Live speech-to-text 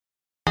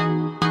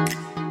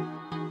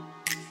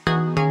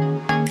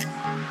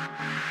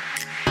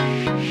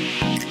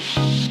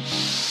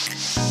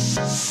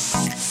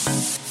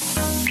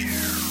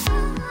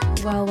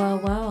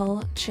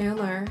Well,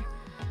 Chandler.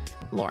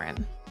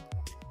 Lauren,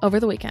 over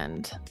the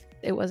weekend,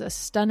 it was a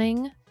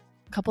stunning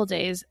couple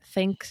days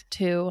thanks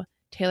to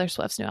Taylor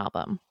Swift's new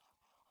album.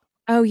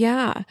 Oh,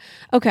 yeah.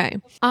 Okay.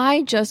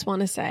 I just want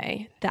to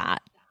say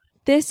that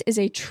this is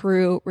a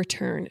true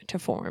return to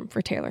form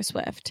for Taylor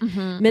Swift.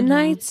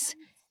 Midnights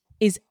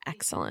is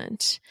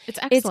excellent. It's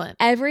excellent. It's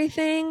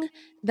everything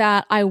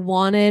that I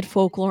wanted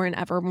Folklore and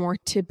Evermore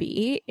to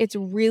be. It's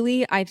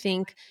really, I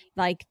think,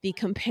 like the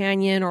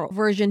companion or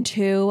version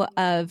 2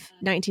 of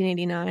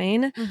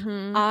 1989.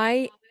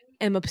 I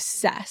am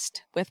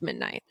obsessed with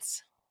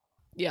Midnights.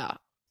 Yeah.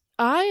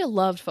 I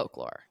loved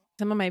Folklore.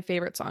 Some of my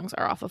favorite songs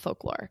are off of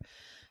Folklore.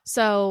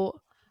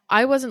 So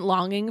I wasn't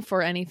longing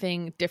for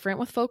anything different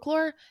with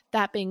Folklore.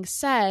 That being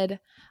said,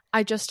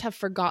 I just have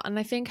forgotten,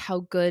 I think, how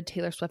good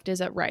Taylor Swift is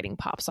at writing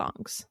pop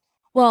songs.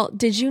 Well,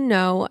 did you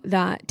know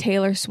that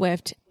Taylor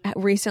Swift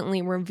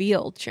recently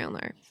revealed,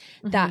 Chandler,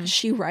 that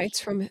she writes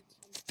from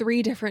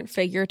 3 different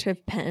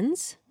figurative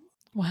pens?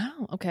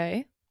 Wow.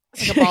 Okay.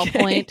 Like a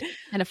ballpoint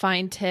and a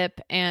fine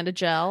tip and a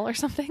gel or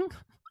something?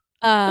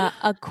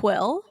 A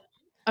quill.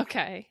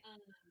 Okay.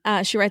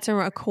 She writes from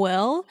a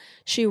quill.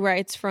 She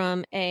writes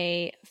from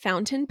a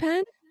fountain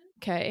pen.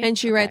 Okay. And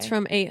she writes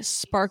from a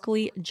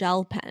sparkly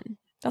gel pen.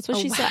 That's what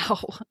she said.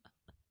 Wow.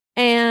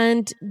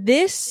 And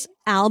this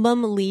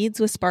album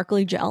leads with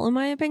sparkly gel, in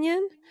my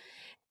opinion.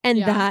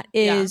 And that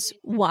is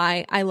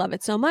why I love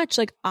it so much.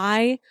 Like,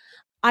 I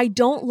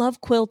don't love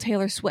quill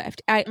Taylor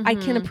Swift. I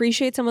can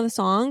appreciate some of the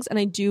songs and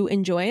I do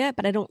enjoy it,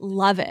 but I don't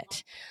love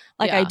it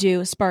like I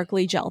do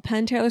sparkly gel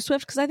pen Taylor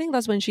Swift, because I think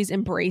that's when she's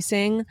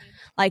embracing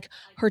like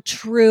her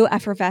true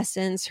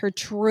effervescence, her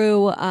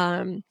true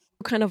kind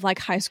of like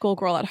high school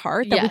girl at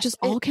heart that we just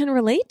all can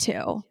relate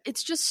to.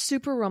 It's just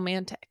super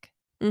romantic.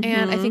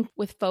 And I think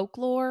with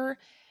Folklore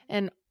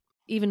and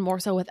even more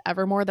so with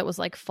Evermore, that was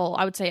like full,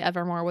 I would say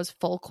Evermore was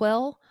full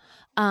quill.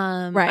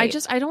 Right. I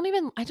just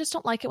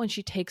don't like it when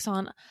she takes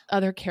on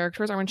other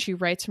characters or when she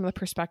writes from the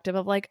perspective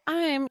of like,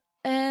 I'm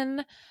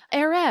an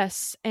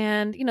heiress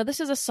and this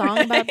is a song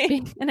about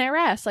being an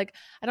heiress. Like,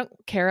 I don't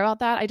care about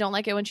that. I don't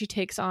like it when she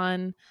takes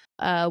on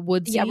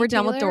Woodsy. Yeah, we're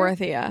done Taylor. with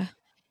Dorothea.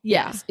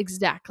 Yes,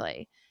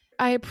 exactly.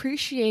 I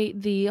appreciate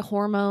the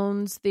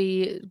hormones,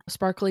 the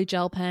sparkly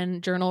gel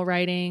pen, journal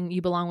writing, You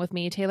Belong With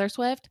Me, Taylor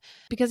Swift,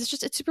 because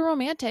it's super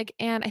romantic.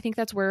 And I think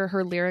that's where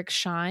her lyrics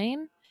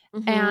shine.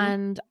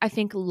 And I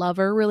think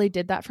Lover really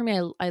did that for me.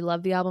 I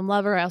love the album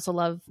Lover. I also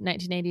love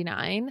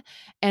 1989.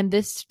 And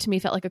this to me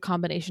felt like a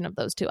combination of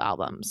those two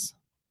albums.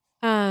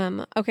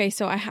 Okay,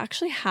 so I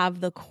actually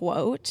have the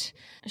quote.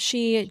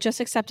 She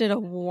just accepted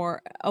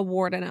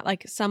award and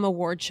like some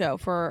award show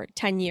for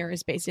 10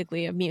 years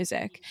basically of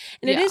music.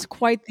 And it is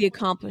quite the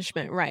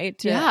accomplishment, right?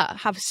 To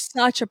have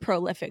such a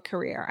prolific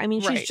career. I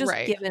mean, she's just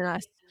given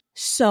us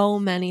so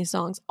many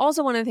songs.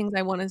 Also, one of the things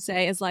I want to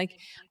say is like,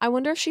 I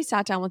wonder if she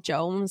sat down with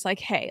Joe and was like,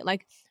 hey,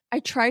 like I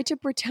tried to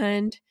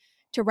pretend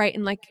to write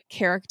in like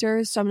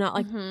characters, so I'm not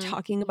like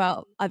talking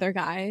about other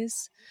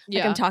guys.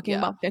 Like I'm talking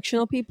about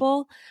fictional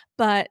people,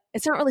 but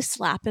it's not really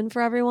slapping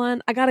for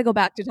everyone. I got to go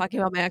back to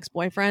talking about my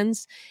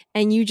ex-boyfriends,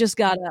 and you just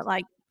got to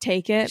like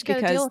take it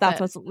because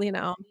that's what's,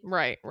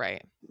 right.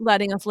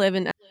 letting us live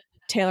in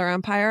Taylor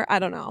Empire. I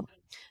don't know.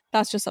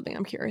 That's just something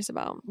I'm curious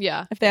about.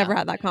 Yeah. If they ever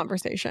had that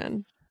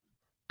conversation.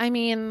 I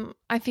mean,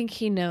 I think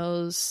he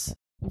knows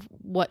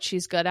what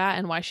she's good at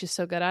and why she's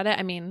so good at it.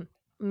 I mean,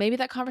 maybe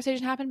that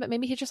conversation happened, but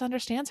maybe he just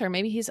understands her.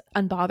 Maybe he's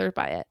unbothered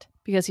by it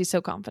because he's so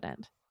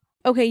confident.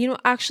 Okay,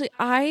 actually,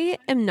 I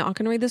am not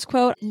going to read this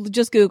quote.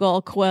 Just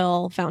Google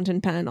quill,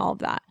 fountain pen, all of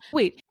that.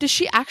 Wait, does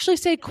she actually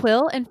say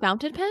quill and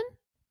fountain pen?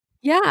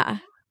 Yeah.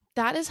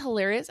 That is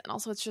hilarious. And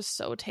also, it's just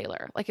so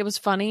Taylor. Like, it was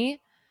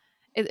funny.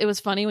 It was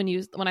funny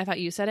when I thought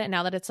you said it. And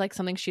now that it's like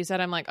something she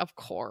said, I'm like, of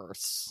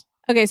course.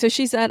 Okay, so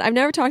she said, I've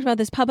never talked about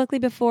this publicly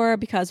before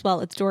because,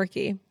 well, it's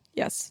dorky.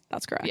 Yes,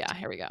 that's correct. Yeah,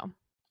 here we go.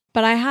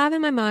 But I have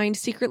in my mind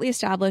secretly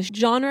established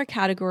genre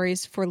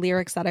categories for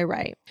lyrics that I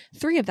write.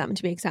 3 of them,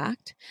 to be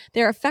exact.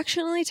 They're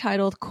affectionately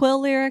titled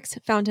quill lyrics,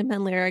 fountain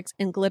pen lyrics,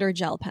 and glitter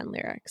gel pen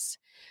lyrics.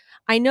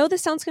 I know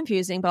this sounds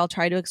confusing, but I'll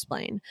try to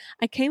explain.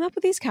 I came up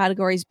with these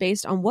categories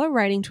based on what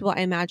writing tool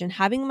I imagine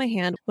having in my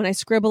hand when I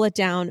scribble it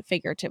down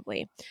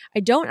figuratively. I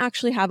don't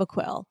actually have a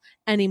quill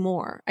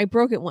anymore. I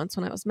broke it once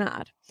when I was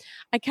mad.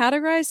 I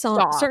categorize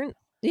certain...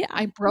 Yeah,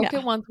 I broke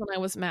it once when I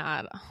was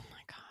mad. Oh my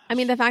gosh. I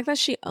mean, the fact that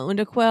she owned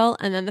a quill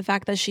and then the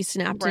fact that she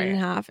snapped it in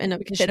half in a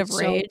fit of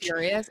rage. So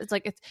furious. It's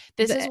like,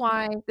 this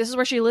is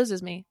where she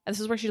loses me. This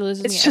is where she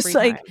loses me every time. It's just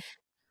like,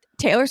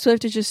 Taylor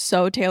Swift is just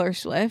so Taylor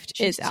Swift.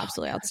 She's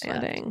absolutely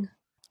outstanding.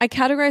 I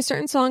categorize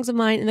certain songs of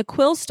mine in the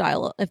quill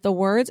style if the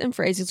words and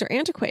phrases are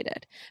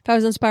antiquated. If I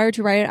was inspired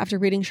to write it after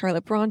reading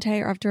Charlotte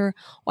Bronte or after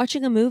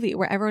watching a movie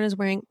where everyone is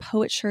wearing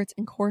poet shirts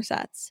and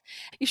corsets.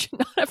 You should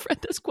not have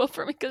read this quill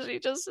for me because she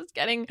just is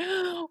getting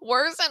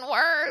worse and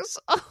worse.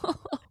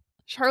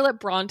 Charlotte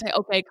Bronte.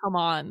 Okay, come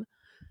on.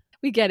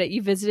 We get it.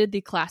 You visited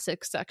the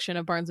classics section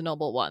of Barnes &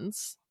 Noble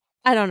once.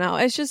 I don't know.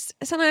 It's just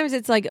sometimes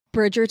it's like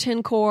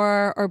Bridgerton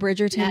core or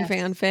Bridgerton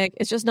fanfic.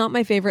 It's just not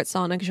my favorite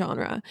sonic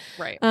genre.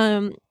 Right.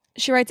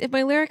 She writes, if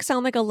my lyrics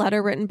sound like a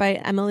letter written by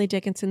Emily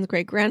Dickinson's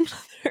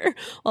great-grandmother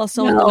while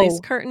sewing a lace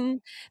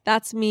curtain,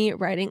 that's me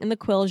writing in the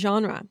quill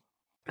genre.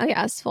 Oh,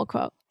 yes, full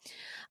quote.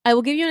 I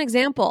will give you an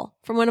example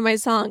from one of my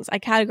songs I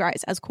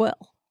categorize as quill.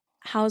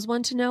 How's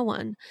one to know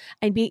one?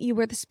 I'd meet you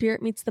where the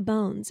spirit meets the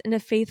bones, in a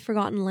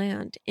faith-forgotten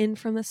land, in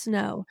from the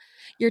snow.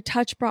 Your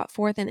touch brought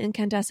forth an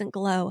incandescent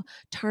glow,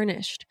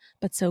 tarnished,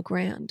 but so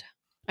grand.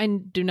 I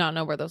do not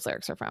know where those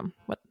lyrics are from.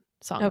 What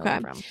song are they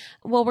from?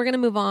 Well, we're going to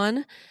move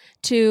on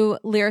to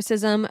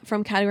lyricism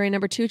from category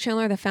number 2,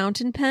 Chandler, the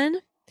fountain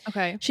pen.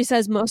 Okay. She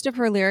says most of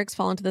her lyrics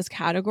fall into this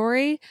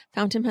category.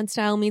 Fountain pen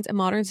style means a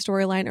modern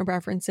storyline or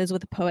references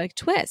with a poetic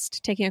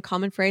twist, taking a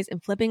common phrase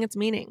and flipping its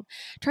meaning,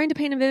 trying to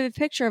paint a vivid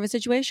picture of a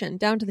situation,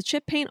 down to the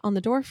chip paint on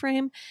the door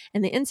frame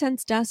and the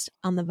incense dust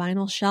on the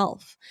vinyl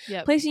shelf.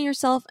 Yep. Placing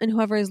yourself and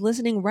whoever is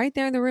listening right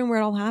there in the room where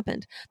it all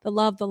happened. The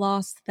love, the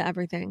loss, the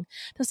everything.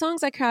 The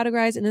songs I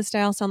categorize in this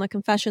style sound like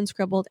confessions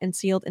scribbled and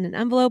sealed in an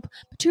envelope,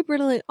 but too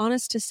brutally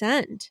honest to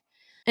send.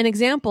 An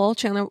example,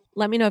 Chandler,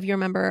 let me know if you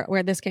remember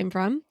where this came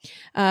from.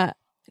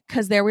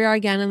 Because there we are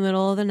again in the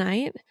middle of the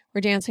night.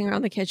 We're dancing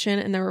around the kitchen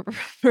in the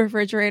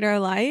refrigerator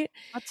light.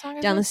 What song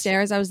is Down the this?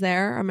 stairs, I was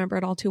there. I remember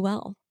it all too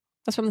well.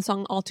 That's from the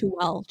song All Too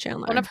Well,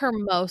 Chandler. One of her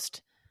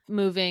most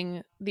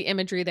moving, the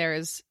imagery there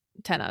is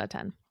 10 out of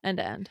 10, end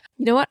to end.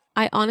 You know what?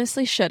 I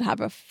honestly should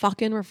have a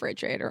fucking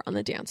refrigerator on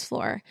the dance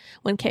floor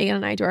when Kagan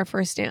and I do our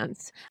first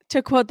dance.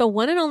 To quote the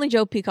one and only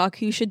Joe Peacock,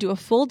 who you should do a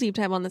full deep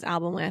dive on this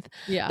album with.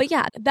 Yeah. But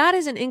yeah, that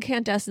is an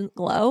incandescent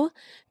glow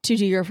to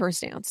do your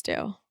first dance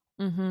to.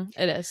 Mm-hmm.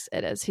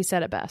 It is. He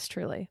said it best,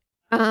 truly.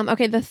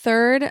 Okay, the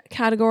third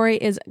category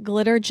is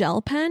glitter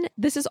gel pen.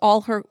 This is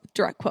all her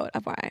direct quote,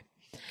 FYI.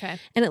 Okay.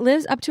 And it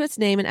lives up to its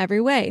name in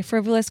every way.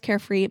 Frivolous,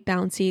 carefree,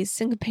 bouncy,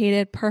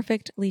 syncopated,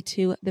 perfectly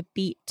to the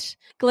beat.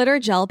 Glitter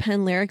gel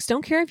pen lyrics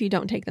don't care if you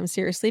don't take them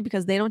seriously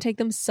because they don't take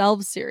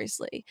themselves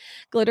seriously.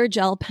 Glitter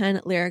gel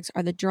pen lyrics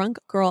are the drunk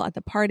girl at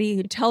the party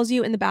who tells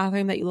you in the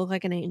bathroom that you look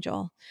like an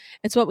angel.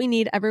 It's what we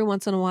need every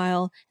once in a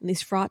while in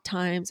these fraught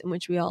times in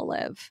which we all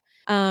live.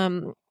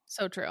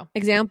 So true.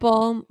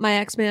 Example, my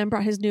ex-man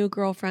brought his new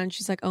girlfriend.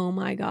 She's like, oh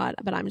my God,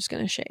 but I'm just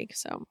going to shake.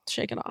 So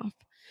shake it off.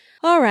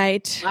 All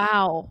right.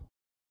 Wow.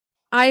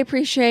 I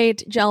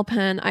appreciate gel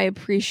pen. I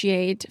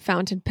appreciate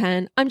fountain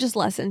pen. I'm just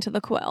less into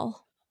the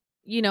quill.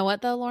 You know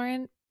what though,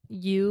 Lauren?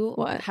 You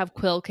have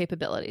quill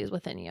capabilities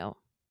within you.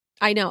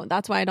 I know.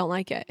 That's why I don't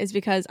like it. Is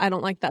because I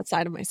don't like that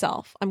side of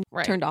myself. I'm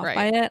turned off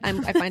by it.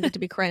 I find it to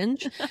be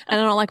cringe. And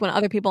I don't like when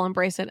other people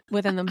embrace it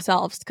within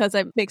themselves because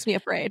it makes me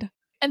afraid.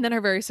 And then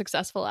are very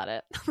successful at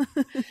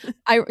it.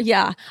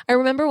 I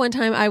remember one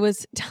time I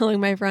was telling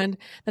my friend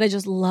that I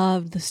just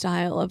loved the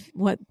style of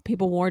what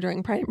people wore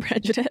during Pride and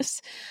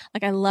Prejudice.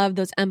 Like I love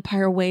those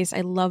empire waists. I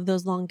love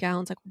those long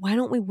gowns. Like, why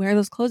don't we wear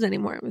those clothes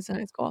anymore? It was in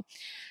high school.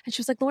 And she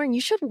was like, Lauren,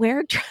 you should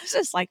wear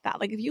dresses like that.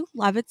 Like if you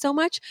love it so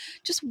much,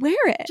 just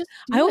wear it.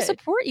 I will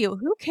support you.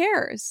 Who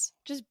cares?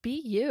 Just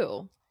be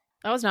you.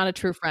 That was not a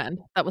true friend.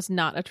 That was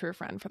not a true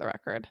friend for the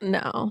record.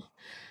 No.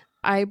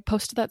 I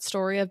posted that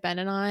story of Ben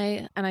and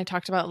I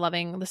talked about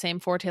loving the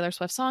same 4 Taylor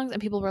Swift songs,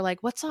 and people were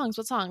like, what songs?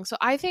 So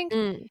I think,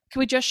 can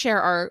we just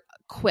share our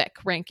quick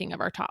ranking of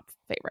our top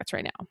favorites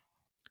right now?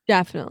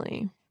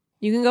 Definitely.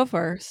 You can go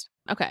first.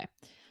 Okay.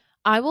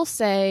 I will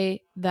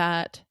say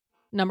that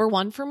number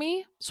 1 for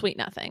me, Sweet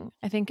Nothing.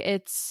 I think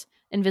it's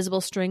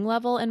Invisible String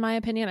level, in my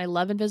opinion. I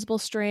love Invisible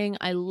String.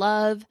 I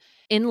love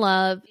In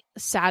Love,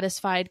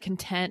 satisfied,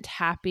 content,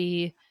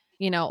 happy,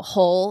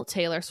 whole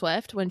Taylor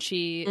Swift when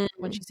she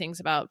sings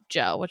about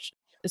Joe, which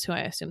is who I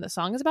assume the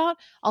song is about.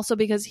 Also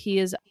because he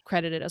is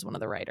credited as one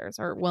of the writers,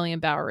 or William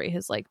Bowery,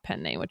 his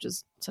pen name, which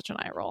is such an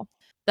eye roll.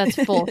 That's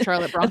full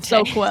Charlotte Bronte. It's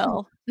so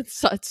quill.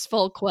 It's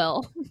full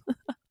quill.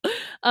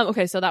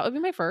 Okay, so that would be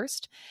my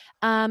first.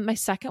 My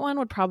second one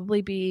would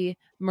probably be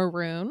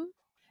Maroon.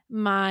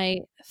 My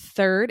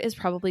third is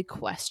probably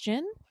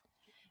Question.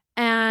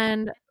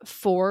 And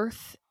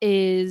fourth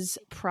is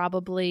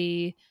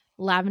probably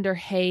Lavender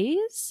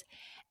Haze.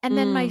 And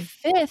then my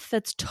fifth,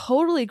 that's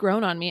totally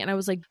grown on me, and I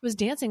was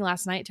dancing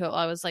last night to it while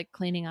I was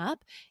cleaning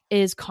up,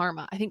 is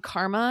Karma. I think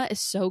Karma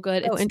is so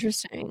good. Oh,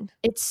 interesting.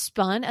 It's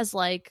spun as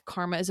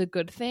Karma is a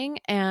good thing,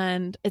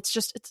 and it's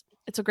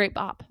a great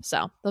bop.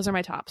 So those are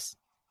my tops.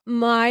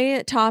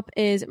 My top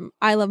is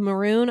I love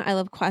Maroon. I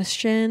love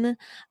Question.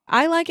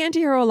 I like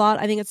Antihero a lot.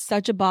 I think it's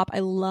such a bop. I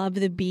love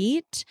the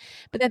beat.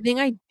 But the thing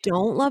I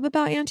don't love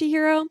about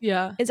Antihero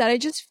is that I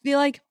just feel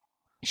like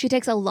she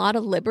takes a lot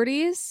of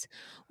liberties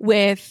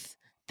with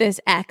this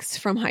ex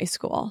from high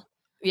school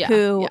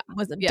who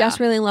was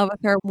desperately in love with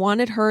her,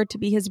 wanted her to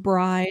be his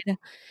bride.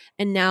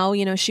 And now,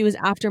 she was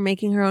after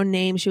making her own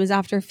name. She was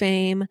after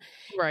fame.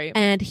 Right.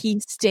 And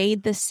he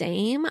stayed the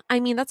same. I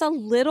mean, that's a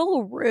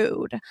little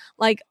rude.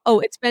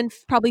 It's been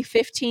probably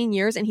 15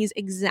 years and he's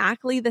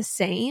exactly the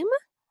same.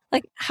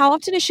 How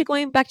often is she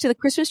going back to the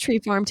Christmas tree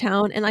farm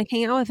town and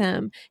hang out with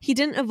him? He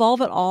didn't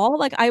evolve at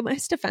all. I'm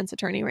his defense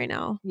attorney right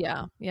now.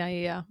 Yeah.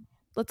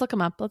 Let's look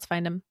him up. Let's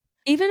find him.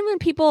 Even when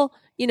people,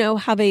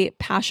 have a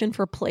passion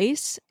for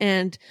place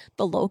and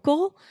the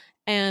local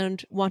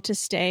and want to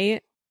stay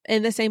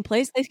in the same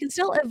place. They can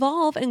still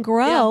evolve and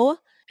grow.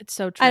 It's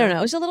so true. I don't know.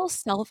 It was a little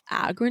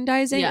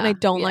self-aggrandizing, and I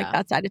don't like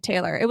that side of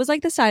Taylor. It was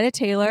like the side of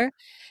Taylor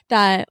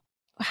that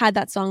had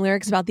that song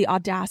lyrics about the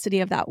audacity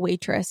of that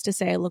waitress to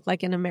say I look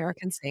like an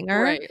American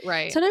singer.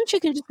 Right. Sometimes she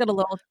can just get a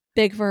little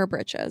big for her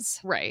britches.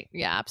 Right.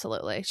 Yeah,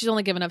 absolutely. She's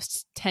only given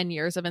us 10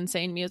 years of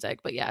insane music,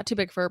 but yeah, too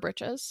big for her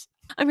britches.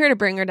 I'm here to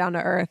bring her down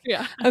to earth.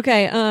 Yeah.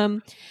 Okay.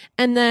 And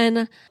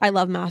then I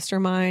love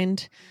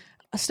Mastermind,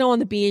 Snow on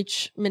the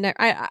Beach, Midnight.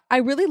 I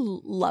really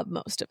love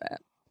most of it.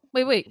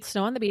 Wait.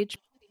 Snow on the Beach,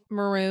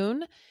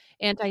 Maroon,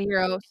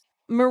 Antihero.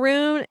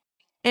 Maroon,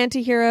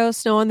 Antihero,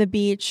 Snow on the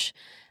Beach,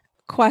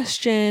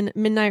 Question,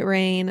 Midnight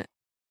Rain,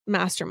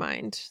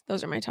 Mastermind.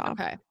 Those are my top.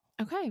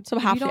 Okay. So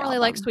half you don't really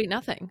like Sweet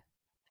Nothing.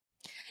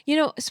 You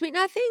know, Sweet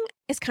Nothing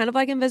is kind of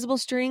like Invisible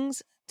String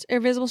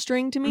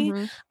to me.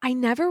 Mm-hmm. I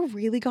never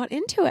really got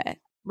into it.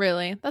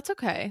 Really? That's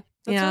okay.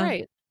 That's all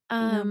right.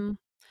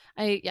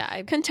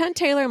 Content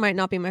Taylor might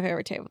not be my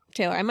favorite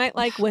Taylor. I might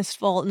like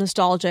wistful,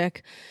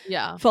 nostalgic,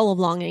 full of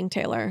longing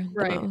Taylor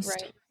the most.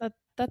 Right.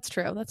 That's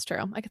true.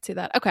 I could see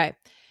that. Okay.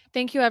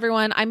 Thank you,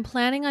 everyone. I'm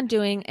planning on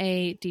doing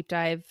a deep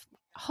dive,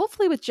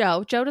 hopefully with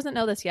Joe. Joe doesn't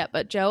know this yet,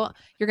 but Joe,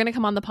 you're going to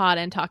come on the pod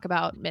and talk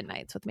about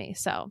Midnights with me.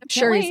 So I'm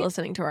sure he's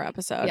listening to our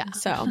episode. Yeah.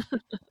 So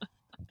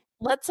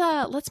let's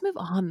move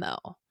on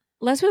though.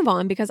 Let's move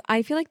on because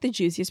I feel like the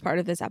juiciest part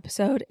of this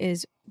episode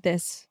is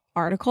this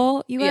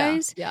article, you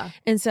guys. Yeah.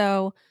 And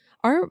so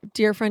our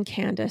dear friend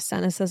Candace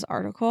sent us this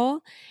article,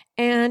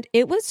 and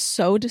it was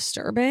so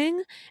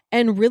disturbing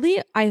and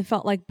really, I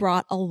felt like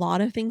brought a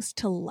lot of things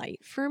to light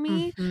for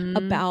me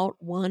about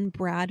one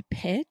Brad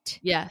Pitt.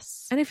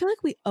 Yes. And I feel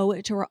like we owe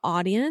it to our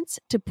audience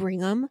to bring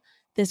them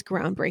this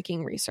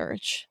groundbreaking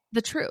research.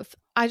 The truth.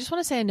 I just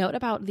want to say a note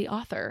about the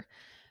author.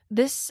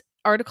 This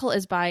article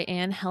is by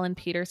Anne Helen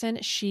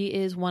Peterson. She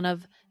is one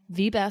of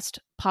the best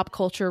pop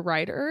culture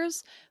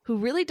writers who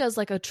really does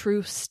like a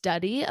true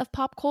study of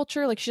pop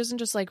culture. Like she doesn't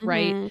just like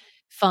write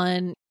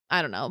fun,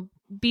 I don't know,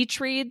 beach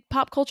read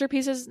pop culture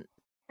pieces.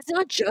 It's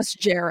not just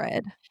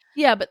Jared.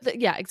 Yeah, but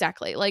yeah,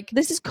 exactly. Like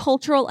this is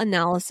cultural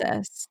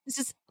analysis. This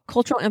is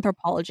cultural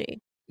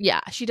anthropology.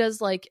 Yeah, she does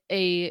like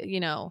a,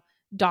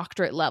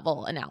 doctorate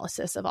level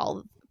analysis of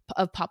all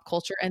of pop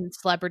culture and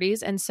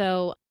celebrities. And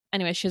so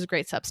anyway, she has a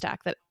great Substack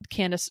that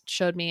Candace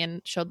showed me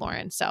and showed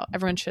Lauren. So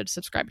everyone should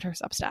subscribe to her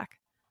Substack.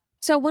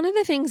 So one of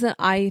the things that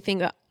I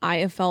think I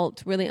have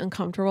felt really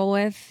uncomfortable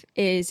with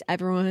is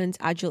everyone's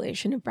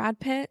adulation of Brad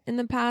Pitt in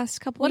the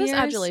past couple of years. What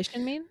does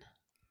adulation mean?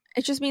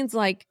 It just means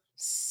like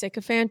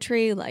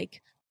sycophantry.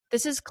 Like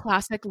this is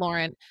classic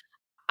Lauren.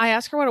 I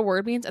ask her what a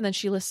word means, and then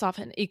she lists off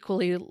an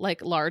equally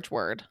like large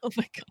word. Oh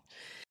my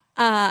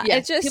god!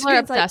 It just people are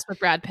obsessed with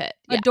Brad Pitt,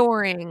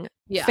 adoring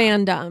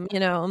fandom.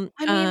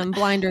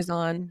 Blinders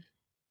on.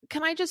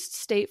 Can I just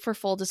state for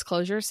full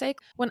disclosure's sake,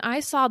 when I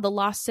saw The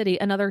Lost City,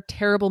 another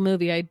terrible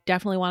movie I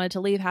definitely wanted to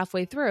leave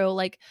halfway through,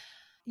 like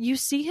you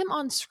see him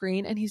on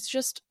screen and he's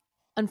just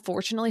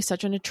unfortunately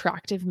such an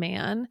attractive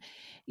man.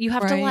 You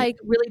have to like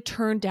really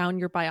turn down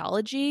your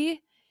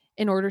biology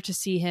in order to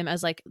see him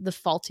as like the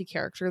faulty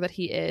character that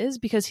he is,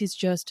 because he's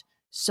just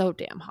so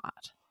damn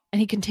hot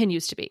and he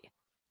continues to be.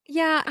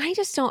 Yeah,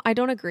 I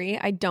don't agree.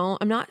 I'm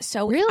not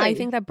so really. I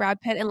think that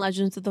Brad Pitt in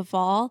Legends of the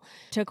Fall,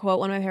 to quote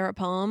one of my favorite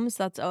poems,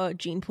 that's a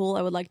gene pool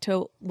I would like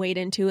to wade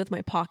into with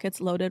my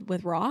pockets loaded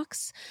with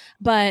rocks.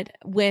 But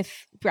with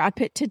Brad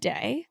Pitt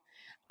today,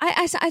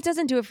 it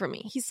doesn't do it for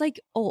me. He's like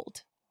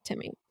old to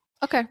me.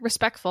 Okay,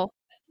 respectful.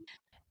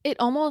 It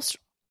almost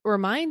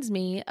reminds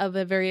me of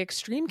a very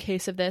extreme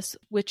case of this,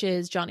 which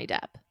is Johnny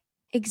Depp.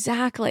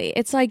 Exactly.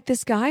 It's like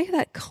this guy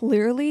that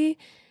clearly,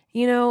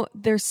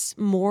 there's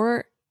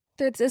more.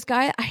 There's this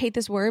guy, I hate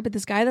this word, but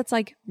this guy that's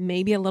like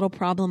maybe a little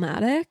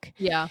problematic.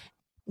 Yeah.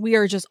 We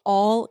are just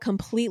all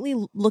completely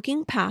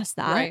looking past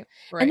that. Right.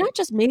 And not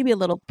just maybe a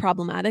little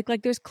problematic.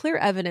 Like there's clear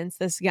evidence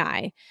this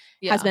guy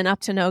has been up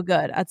to no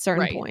good at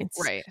certain points.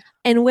 Right.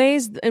 In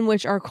ways in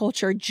which our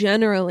culture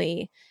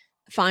generally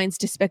finds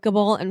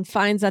despicable and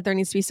finds that there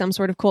needs to be some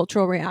sort of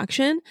cultural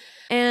reaction.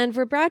 And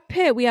for Brad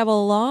Pitt, we have a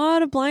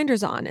lot of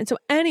blinders on. And so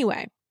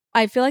anyway,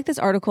 I feel like this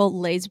article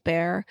lays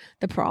bare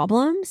the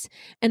problems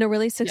in a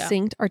really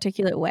succinct,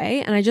 articulate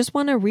way. And I just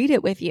want to read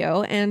it with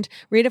you and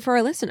read it for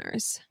our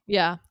listeners.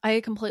 Yeah,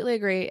 I completely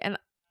agree. And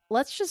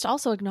let's just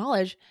also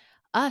acknowledge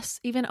us,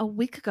 even a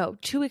week ago,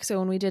 2 weeks ago,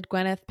 when we did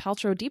Gwyneth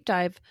Paltrow Deep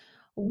Dive,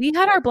 we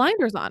had our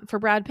blinders on for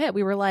Brad Pitt.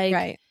 We were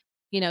like,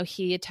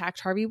 he attacked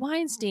Harvey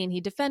Weinstein.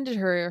 He defended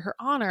her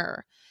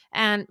honor.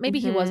 And maybe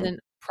he wasn't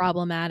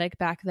problematic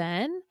back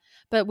then,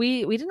 but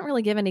we didn't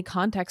really give any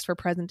context for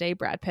present day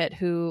Brad Pitt,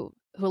 who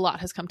a lot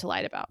has come to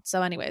light about.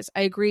 So anyways,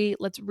 I agree.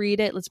 Let's read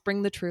it. Let's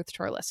bring the truth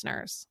to our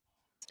listeners.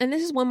 And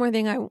this is one more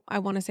thing I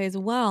want to say as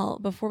well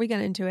before we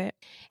get into it.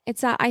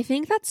 It's that I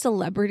think that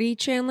celebrity,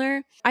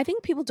 Chandler, I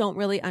think people don't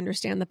really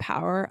understand the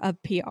power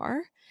of PR.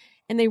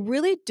 And they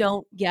really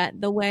don't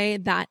get the way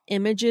that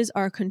images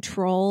are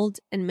controlled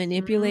and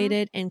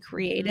manipulated and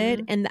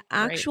created. And the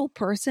actual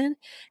person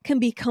can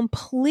be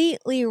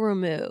completely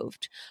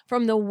removed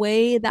from the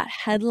way that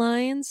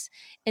headlines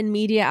and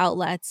media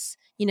outlets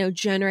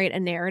generate a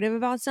narrative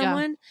about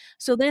someone.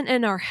 So then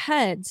in our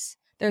heads,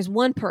 there's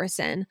one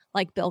person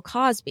like Bill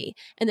Cosby.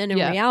 And then in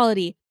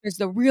reality, there's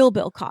the real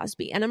Bill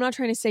Cosby. And I'm not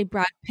trying to say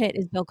Brad Pitt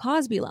is Bill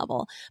Cosby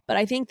level, but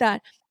I think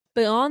that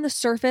beyond the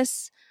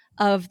surface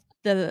of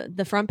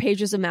the front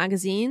pages of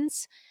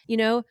magazines,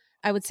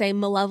 I would say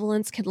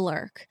malevolence can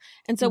lurk.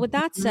 And so with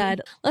that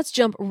said, let's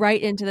jump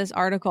right into this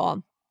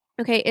article.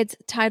 Okay, it's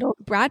titled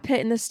Brad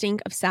Pitt and the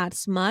Stink of Sad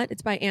Smut.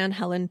 It's by Anne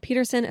Helen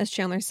Peterson, as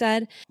Chandler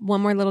said.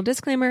 One more little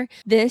disclaimer.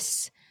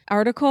 This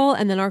article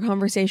and then our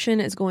conversation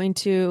is going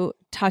to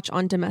touch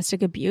on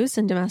domestic abuse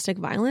and domestic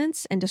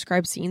violence and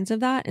describe scenes of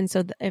that. And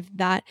so if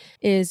that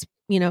is,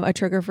 a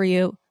trigger for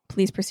you,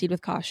 please proceed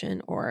with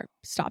caution or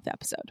stop the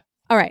episode.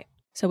 All right,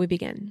 so we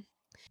begin.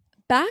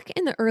 Back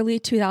in the early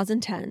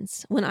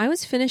 2010s, when I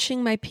was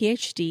finishing my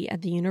PhD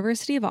at the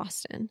University of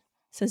Austin,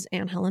 says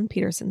Anne Helen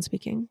Peterson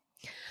speaking,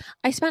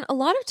 I spent a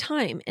lot of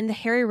time in the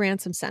Harry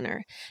Ransom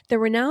Center, the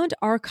renowned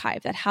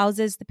archive that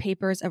houses the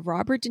papers of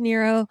Robert De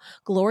Niro,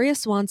 Gloria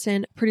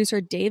Swanson, producer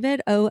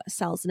David O.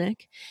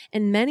 Selznick,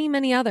 and many,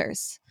 many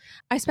others.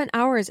 I spent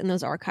hours in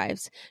those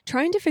archives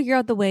trying to figure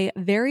out the way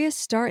various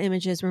star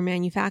images were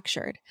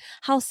manufactured,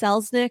 how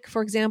Selznick,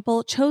 for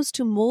example, chose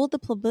to mold the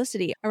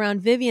publicity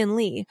around Vivien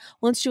Leigh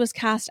once she was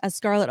cast as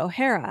Scarlett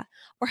O'Hara,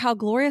 or how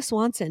Gloria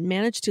Swanson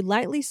managed to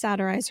lightly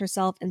satirize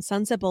herself in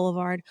Sunset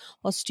Boulevard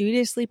while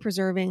studiously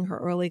preserving her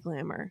early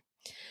glamour.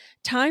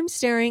 Time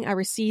staring at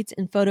receipts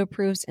and photo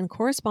proofs and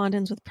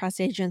correspondence with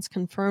press agents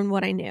confirmed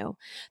what I knew,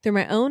 through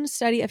my own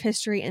study of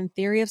history and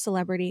theory of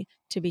celebrity,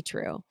 to be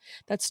true.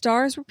 That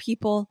stars were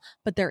people,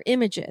 but their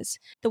images,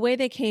 the way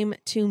they came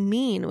to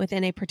mean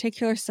within a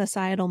particular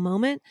societal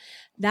moment,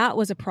 that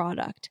was a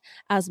product,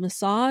 as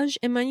massaged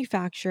and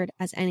manufactured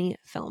as any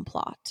film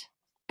plot.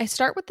 I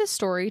start with this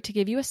story to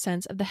give you a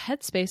sense of the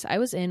headspace I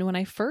was in when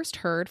I first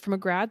heard from a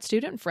grad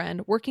student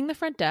friend working the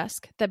front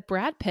desk that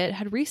Brad Pitt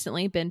had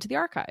recently been to the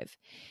archive.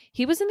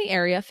 He was in the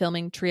area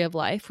filming Tree of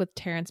Life with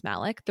Terrence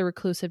Malick, the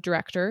reclusive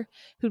director,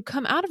 who'd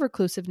come out of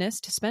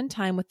reclusiveness to spend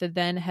time with the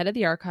then head of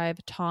the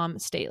archive, Tom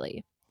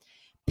Staley.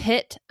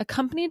 Pitt,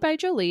 accompanied by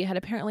Jolie, had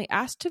apparently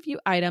asked to view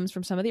items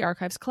from some of the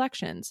archive's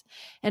collections,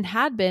 and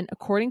had been,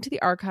 according to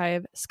the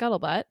archive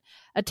scuttlebutt,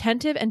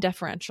 attentive and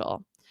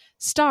deferential.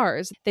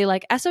 Stars, they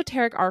like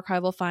esoteric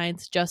archival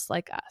finds just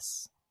like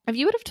us. If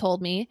you would have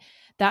told me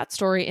that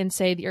story in,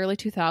 say, the early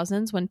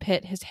 2000s when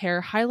Pitt, his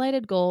hair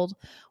highlighted gold,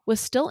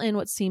 was still in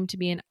what seemed to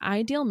be an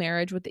ideal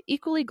marriage with the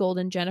equally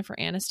golden Jennifer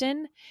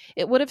Aniston,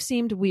 it would have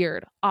seemed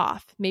weird,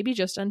 off, maybe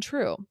just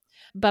untrue.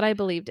 But I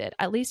believed it,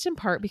 at least in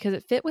part because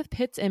it fit with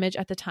Pitt's image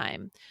at the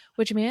time,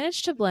 which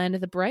managed to blend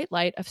the bright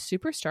light of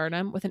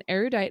superstardom with an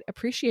erudite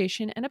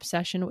appreciation and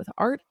obsession with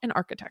art and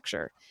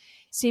architecture,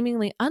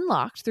 seemingly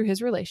unlocked through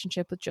his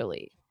relationship with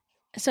Jolie.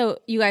 So,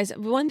 you guys,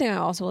 one thing I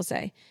also will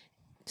say,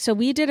 so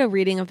we did a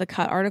reading of the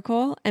Cut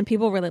article and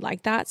people really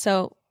liked that.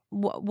 So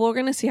we're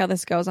going to see how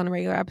this goes on a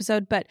regular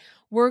episode, but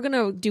we're going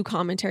to do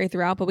commentary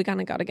throughout, but we kind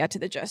of got to get to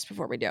the gist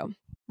before we do.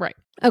 Right.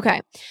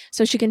 Okay,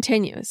 so she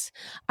continues.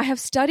 I have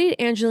studied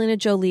Angelina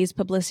Jolie's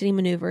publicity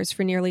maneuvers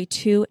for nearly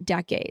 2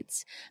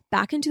 decades.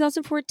 Back in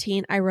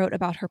 2014, I wrote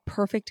about her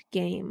perfect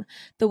game,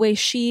 the way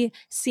she,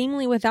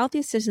 seemingly without the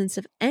assistance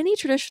of any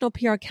traditional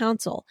PR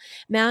counsel,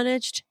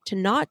 managed to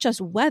not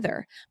just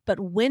weather, but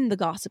win the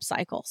gossip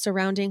cycle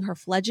surrounding her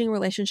fledgling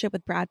relationship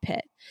with Brad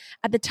Pitt.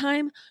 At the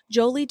time,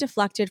 Jolie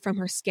deflected from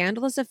her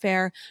scandalous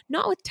affair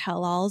not with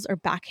tell-alls or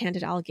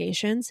backhanded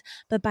allegations,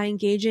 but by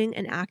engaging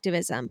in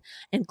activism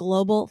and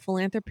global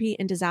philanthropy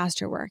and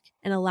disaster work,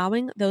 and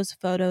allowing those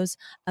photos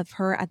of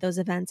her at those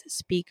events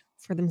speak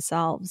for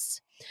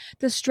themselves.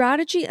 The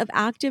strategy of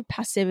active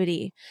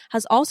passivity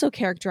has also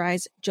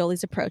characterized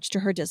Jolie's approach to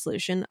her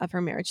dissolution of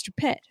her marriage to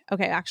Pitt.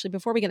 Okay, actually,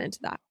 before we get into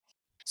that.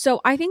 So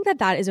I think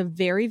that is a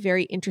very,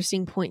 very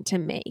interesting point to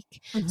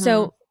make. Mm-hmm.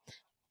 So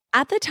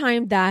at the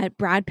time that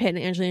Brad Pitt and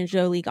Angelina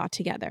Jolie got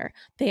together,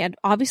 they had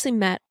obviously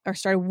met or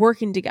started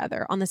working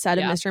together on the set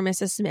of Mr. and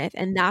Mrs. Smith,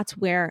 and that's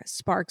where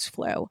sparks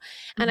flew.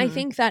 And I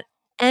think that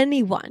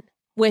anyone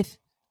with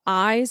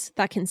eyes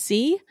that can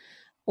see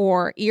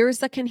or ears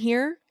that can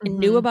hear and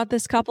knew about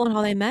this couple and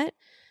how they met,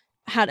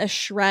 had a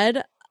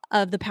shred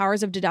of the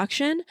powers of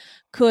deduction,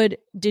 could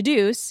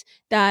deduce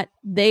that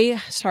they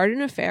started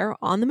an affair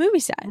on the movie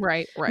set.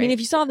 Right. I mean, if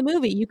you saw the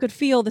movie, you could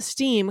feel the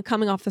steam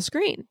coming off the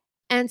screen.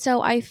 And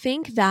so I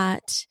think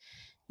that,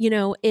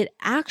 it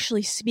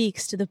actually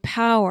speaks to the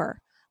power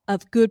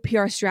of good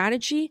PR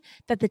strategy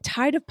that the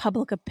tide of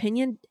public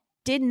opinion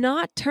did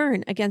not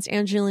turn against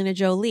Angelina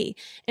Jolie.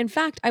 In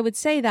fact, I would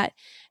say that,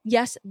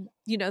 yes,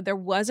 there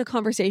was a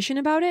conversation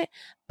about it,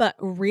 but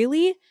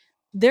really,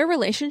 their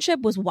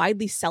relationship was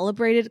widely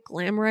celebrated,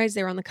 glamorized.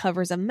 They were on the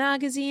covers of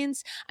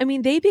magazines. I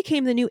mean, they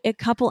became the new it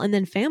couple and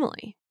then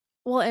family.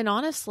 Well, and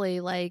honestly,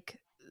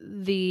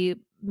 the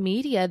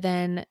media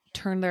then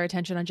turned their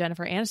attention on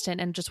Jennifer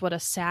Aniston and just what a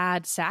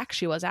sad sack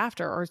she was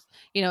after, or,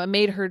 it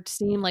made her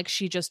seem like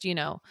she just,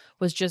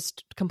 was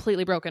just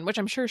completely broken, which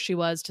I'm sure she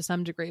was to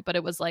some degree, but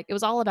it was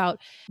all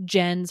about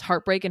Jen's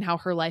heartbreak and how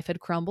her life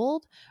had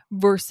crumbled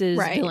versus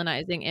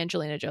villainizing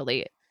Angelina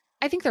Jolie.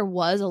 I think there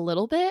was a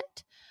little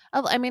bit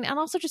of, I mean, and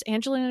also just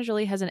Angelina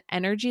Jolie has an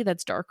energy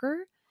that's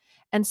darker.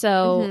 And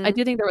so I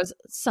do think there was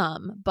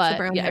some, but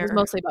yeah, it was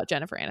mostly about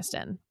Jennifer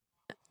Aniston.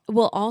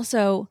 Well,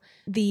 also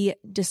the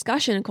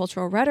discussion and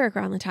cultural rhetoric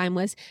around the time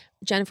was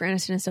Jennifer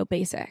Aniston is so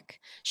basic.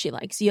 She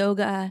likes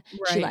yoga.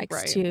 She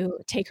likes to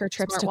take her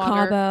trips to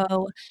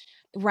Cabo.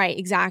 Right,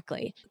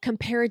 exactly.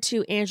 Compared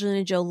to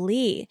Angelina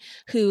Jolie,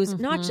 who's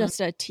not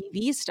just a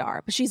TV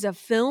star, but she's a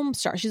film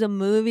star. She's a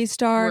movie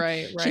star.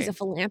 Right. She's a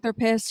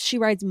philanthropist. She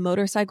rides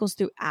motorcycles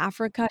through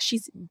Africa.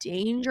 She's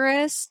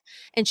dangerous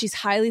and she's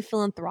highly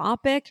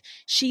philanthropic.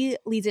 She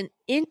leads an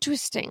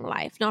interesting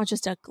life, not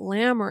just a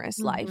glamorous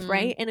life,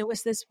 right? And it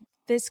was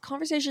this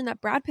conversation that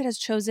Brad Pitt has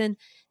chosen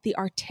the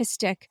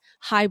artistic,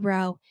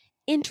 highbrow,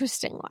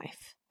 interesting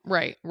life.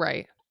 Right.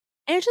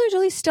 Angelina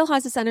Jolie still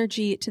has this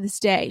energy to this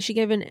day. She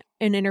gave an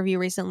interview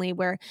recently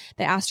where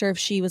they asked her if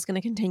she was going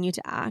to continue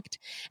to act.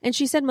 And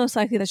she said most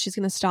likely that she's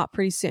going to stop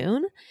pretty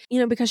soon,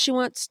 because she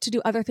wants to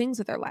do other things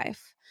with her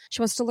life.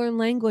 She wants to learn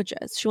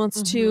languages. She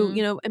wants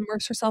to,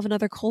 immerse herself in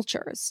other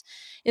cultures.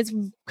 It's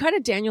kind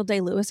of Daniel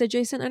Day-Lewis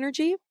adjacent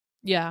energy.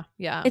 Yeah.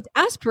 It's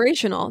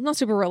aspirational, not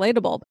super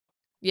relatable.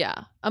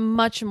 Yeah. A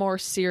much more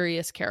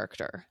serious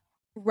character.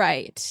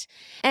 Right.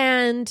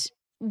 And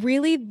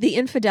really, the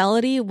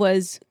infidelity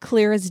was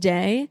clear as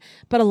day,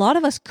 but a lot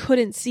of us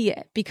couldn't see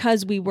it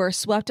because we were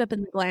swept up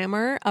in the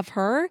glamour of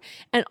her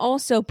and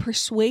also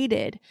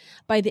persuaded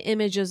by the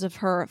images of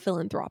her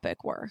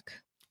philanthropic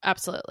work.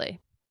 Absolutely.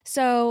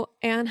 So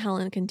Anne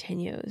Helen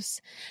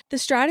continues. The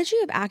strategy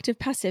of active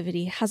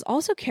passivity has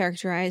also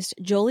characterized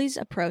Jolie's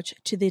approach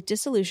to the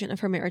dissolution of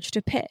her marriage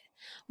to Pitt,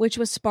 which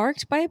was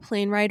sparked by a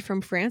plane ride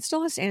from France to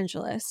Los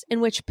Angeles, in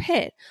which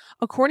Pitt,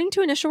 according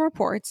to initial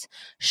reports,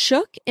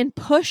 shook and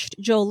pushed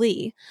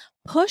Jolie,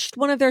 pushed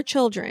one of their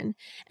children,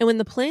 and when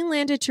the plane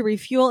landed to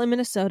refuel in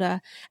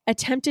Minnesota,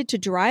 attempted to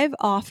drive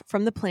off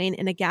from the plane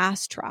in a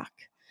gas truck.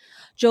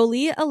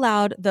 Jolie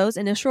allowed those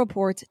initial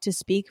reports to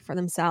speak for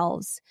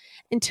themselves.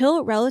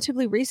 Until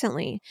relatively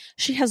recently,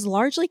 she has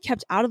largely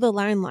kept out of the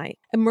limelight,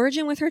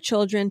 emerging with her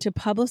children to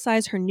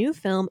publicize her new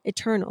film,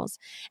 Eternals,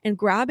 and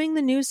grabbing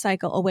the news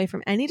cycle away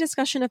from any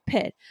discussion of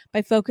Pitt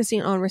by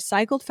focusing on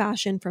recycled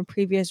fashion from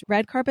previous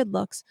red carpet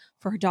looks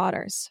for her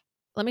daughters.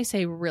 Let me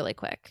say really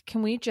quick,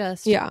 can we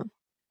just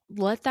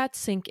let that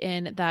sink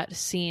in, that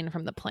scene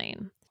from the plane?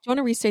 Do you want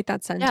to restate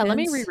that sentence? Yeah, let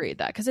me reread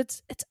that because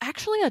it's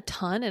actually a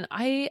ton, and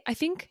I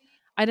think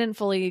I didn't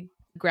fully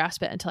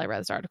grasp it until I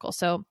read this article.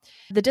 So,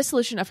 the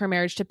dissolution of her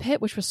marriage to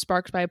Pitt, which was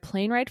sparked by a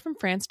plane ride from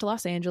France to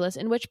Los Angeles,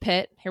 in which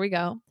Pitt, here we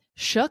go,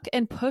 shook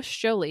and pushed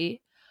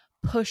Jolie,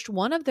 pushed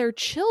one of their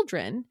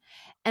children,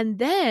 and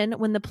then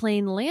when the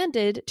plane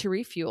landed to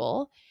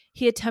refuel,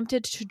 he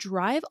attempted to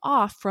drive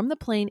off from the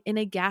plane in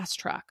a gas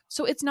truck.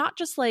 So it's not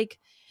just like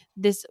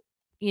this,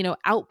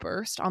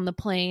 outburst on the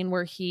plane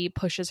where he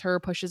pushes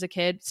a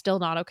kid, still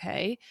not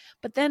okay.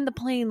 But then the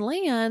plane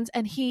lands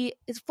and he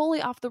is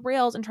fully off the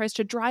rails and tries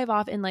to drive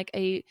off in like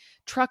a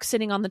truck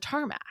sitting on the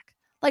tarmac.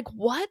 Like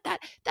what? That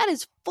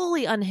is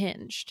fully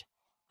unhinged.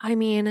 I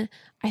mean,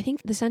 I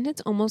think the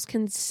sentence almost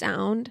can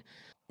sound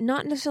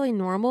not necessarily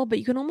normal, but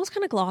you can almost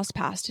kind of gloss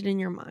past it in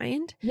your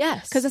mind.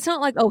 Yes. Because it's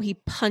not like, oh, he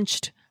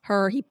punched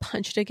her, he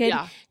punched a kid,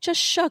 just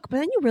shook. But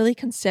then you really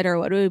consider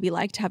what it would be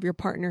like to have your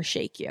partner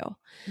shake you.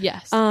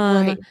 Yes.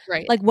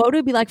 Right. Like what would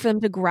it be like for them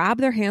to grab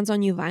their hands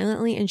on you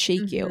violently and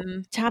shake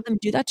you, to have them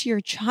do that to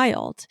your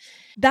child?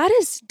 That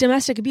is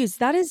domestic abuse.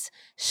 That is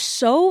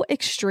so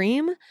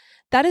extreme.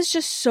 That is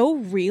just so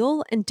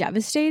real and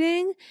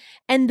devastating.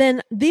 And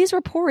then these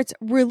reports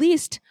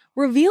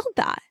revealed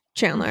that,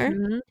 Chandler.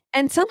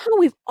 And somehow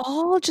we've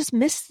all just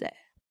missed it.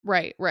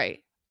 Right.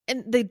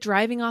 And the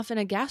driving off in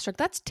a gas truck,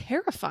 that's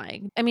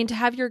terrifying. I mean, to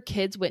have your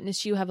kids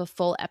witness you have a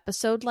full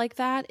episode like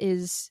that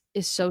is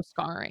so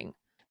scarring.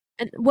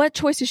 And what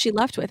choice is she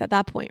left with at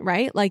that point,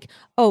 right? Like,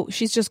 oh,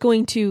 she's just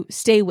going to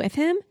stay with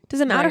him?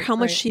 Doesn't matter how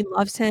much she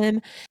loves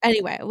him.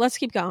 Anyway, let's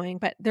keep going.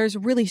 But there's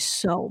really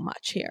so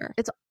much here.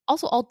 It's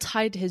also all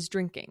tied to his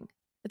drinking.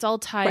 It's all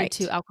tied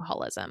to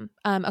alcoholism.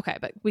 Okay,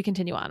 but we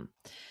continue on.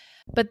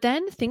 But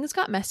then things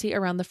got messy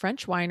around the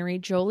French winery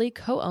Jolie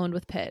co-owned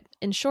with Pitt.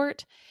 In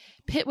short,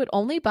 Pitt would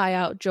only buy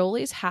out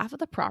Jolie's half of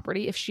the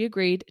property if she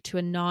agreed to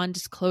a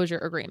non-disclosure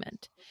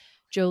agreement.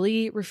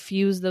 Jolie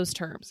refused those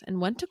terms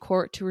and went to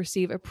court to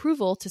receive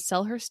approval to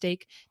sell her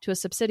stake to a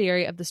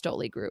subsidiary of the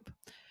Stoli Group.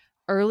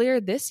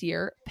 Earlier this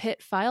year,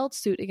 Pitt filed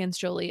suit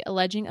against Jolie,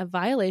 alleging a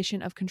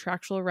violation of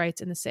contractual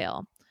rights in the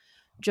sale.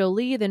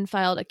 Jolie then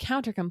filed a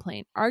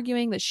countercomplaint,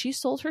 arguing that she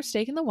sold her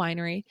stake in the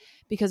winery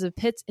because of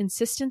Pitt's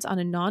insistence on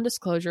a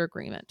non-disclosure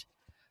agreement.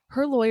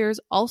 Her lawyers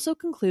also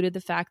concluded the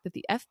fact that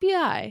the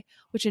FBI,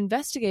 which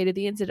investigated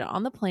the incident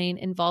on the plane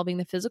involving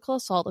the physical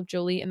assault of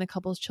Jolie and the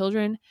couple's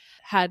children,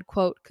 had,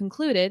 quote,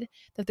 concluded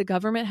that the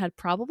government had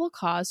probable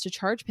cause to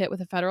charge Pitt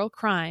with a federal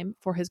crime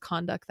for his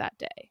conduct that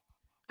day.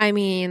 I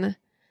mean,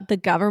 the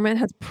government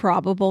has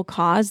probable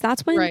cause,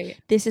 that's when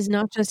Right. this is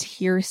not just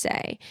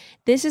hearsay.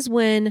 This is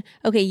when,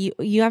 okay,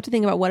 you have to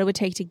think about what it would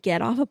take to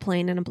get off a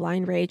plane in a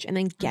blind rage and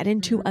then get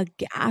into a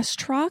gas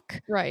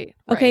truck. Right.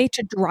 Okay,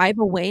 to drive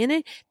away in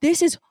it.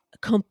 This is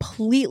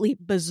completely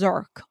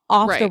berserk,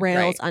 off the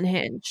rails,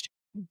 unhinged,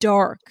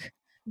 dark.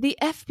 The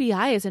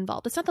FBI is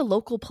involved. It's not the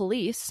local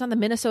police. It's not the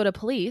Minnesota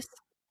police.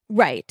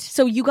 Right.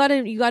 So you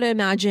gotta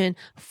imagine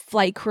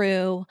flight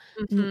crew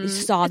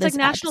saw it's this like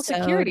national episode.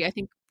 security. I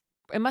think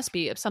it must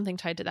be something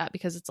tied to that,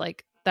 because it's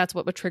like that's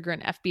what would trigger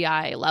an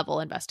FBI level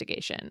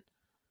investigation.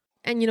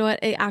 And you know what?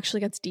 It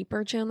actually gets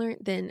deeper, Chandler,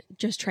 than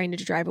just trying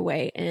to drive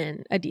away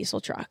in a diesel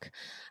truck.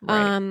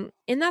 Right.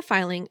 In that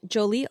filing,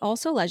 Jolie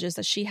also alleges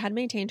that she had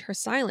maintained her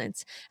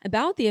silence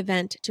about the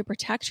event to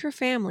protect her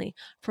family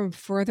from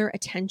further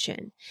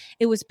attention.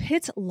 It was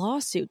Pitt's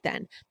lawsuit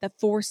then that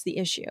forced the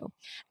issue.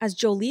 As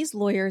Jolie's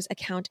lawyers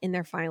account in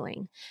their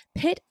filing,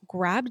 Pitt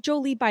grabbed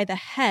Jolie by the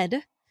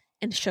head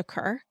and shook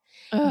her.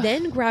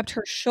 Then grabbed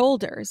her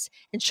shoulders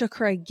and shook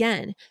her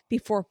again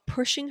before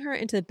pushing her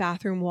into the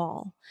bathroom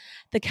wall.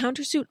 The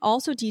countersuit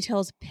also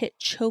details Pitt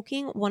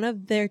choking one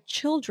of their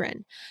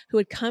children who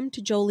had come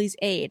to Jolie's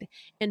aid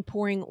and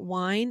pouring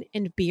wine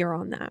and beer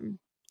on them.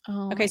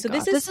 Okay, so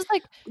this is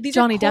like these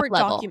Johnny are court Depp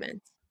level.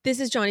 documents. This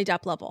is Johnny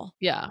Depp level.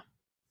 Yeah.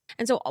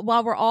 And so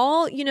while we're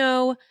all,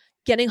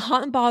 getting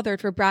hot and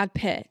bothered for Brad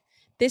Pitt,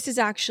 this is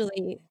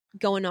actually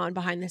going on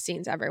behind the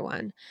scenes,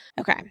 everyone.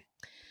 Okay.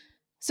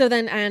 So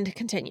then, and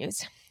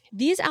continues.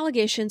 These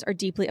allegations are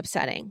deeply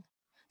upsetting.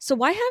 So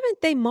why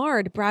haven't they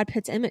marred Brad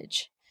Pitt's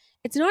image?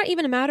 It's not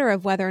even a matter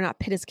of whether or not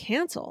Pitt is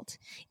canceled,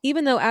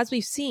 even though, as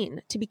we've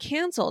seen, to be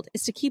canceled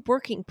is to keep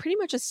working pretty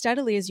much as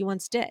steadily as you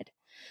once did.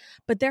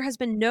 But there has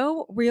been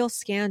no real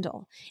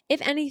scandal.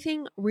 If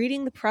anything,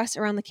 reading the press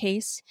around the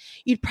case,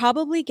 you'd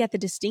probably get the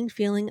distinct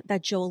feeling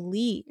that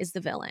Jolie is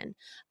the villain.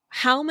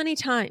 How many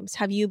times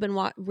have you been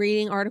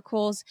reading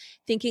articles,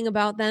 thinking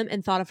about them,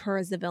 and thought of her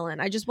as the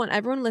villain? I just want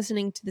everyone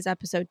listening to this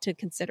episode to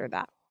consider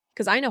that,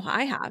 because I know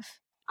I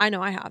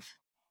have.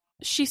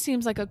 She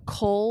seems like a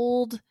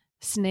cold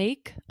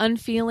snake,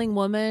 unfeeling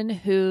woman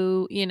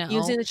who,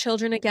 using the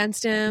children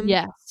against him.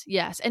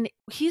 Yes. And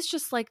he's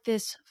just like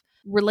this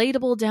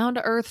relatable,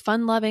 down-to-earth,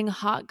 fun-loving,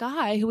 hot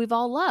guy who we've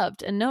all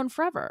loved and known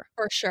forever.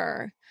 For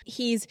sure.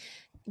 He's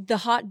the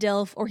hot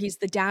DILF, or he's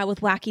the dad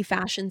with wacky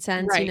fashion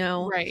sense, right,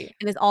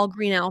 in his all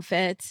green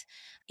outfit.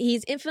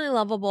 He's infinitely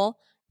lovable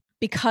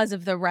because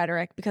of the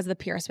rhetoric, because of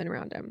the PR spin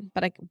around him.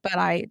 But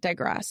I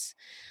digress.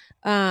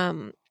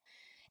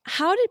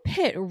 How did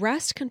Pitt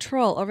wrest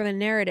control over the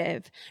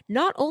narrative,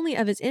 not only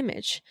of his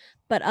image,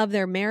 but of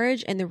their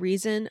marriage and the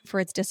reason for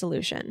its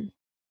dissolution?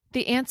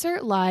 The answer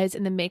lies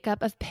in the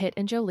makeup of Pitt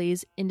and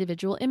Jolie's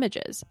individual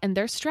images and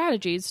their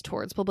strategies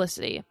towards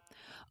publicity.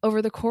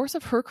 Over the course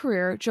of her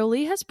career,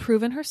 Jolie has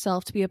proven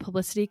herself to be a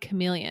publicity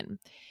chameleon,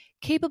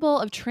 capable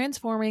of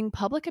transforming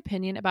public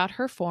opinion about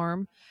her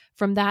form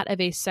from that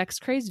of a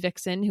sex-crazed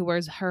vixen who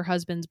wears her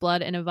husband's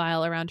blood in a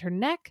vial around her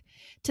neck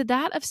to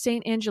that of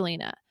Saint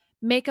Angelina,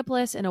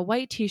 makeupless in a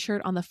white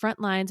t-shirt on the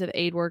front lines of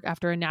aid work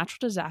after a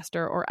natural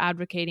disaster or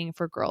advocating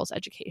for girls'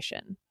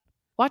 education.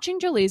 Watching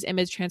Jolie's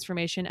image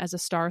transformation as a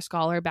star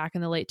scholar back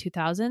in the late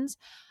 2000s,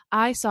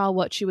 I saw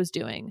what she was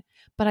doing,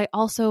 but I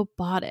also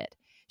bought it.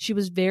 She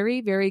was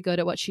very, very good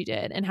at what she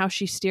did and how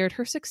she steered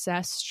her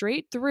success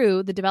straight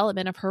through the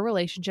development of her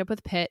relationship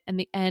with Pitt and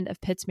the end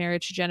of Pitt's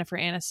marriage to Jennifer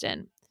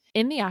Aniston.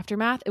 In the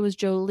aftermath, it was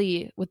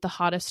Jolie with the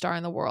hottest star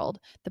in the world,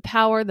 the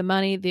power, the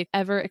money, the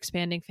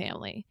ever-expanding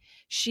family.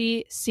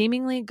 She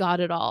seemingly got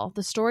it all,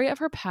 the story of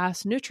her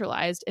past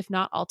neutralized, if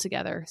not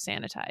altogether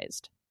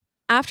sanitized.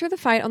 After the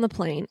fight on the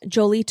plane,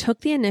 Jolie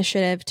took the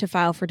initiative to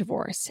file for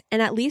divorce,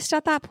 and at least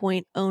at that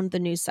point owned the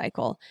news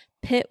cycle.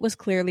 Pitt was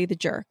clearly the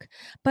jerk,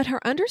 but her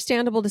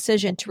understandable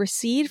decision to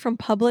recede from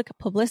public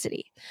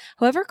publicity,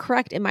 however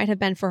correct it might have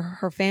been for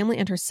her family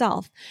and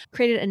herself,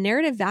 created a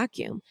narrative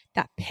vacuum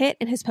that Pitt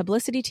and his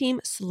publicity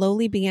team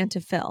slowly began to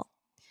fill.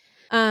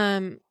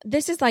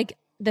 This is like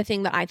the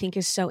thing that I think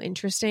is so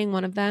interesting.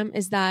 One of them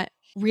is that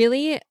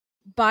really,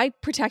 by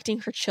protecting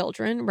her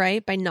children,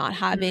 right, by not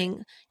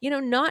having,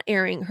 not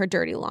airing her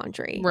dirty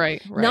laundry,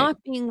 right,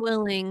 not being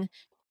willing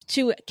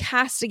to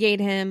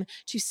castigate him,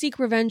 to seek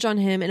revenge on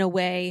him in a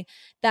way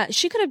that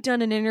she could have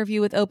done an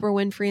interview with Oprah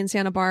Winfrey in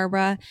Santa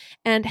Barbara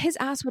and his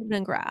ass would have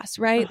been grass,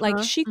 right?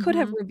 Like she could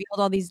have revealed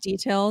all these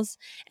details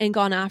and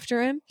gone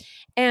after him,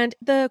 and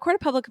the court of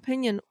public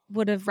opinion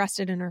would have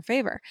rested in her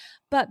favor.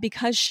 But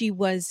because she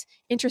was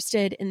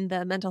interested in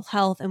the mental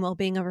health and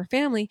well-being of her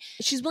family,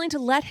 she's willing to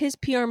let his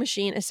PR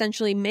machine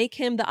essentially make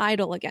him the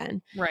idol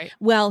again. Right.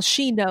 Well,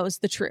 she knows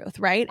the truth,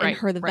 right? And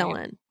her the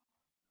villain.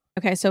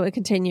 Okay, so it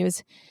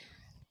continues.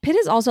 Pitt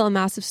is also a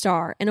massive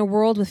star in a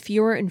world with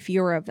fewer and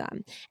fewer of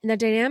them, and the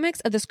dynamics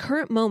of this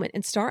current moment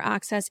in star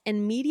access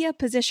and media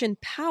position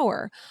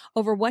power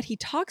over what he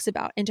talks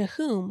about and to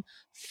whom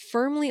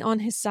firmly on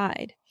his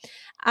side.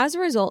 As a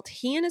result,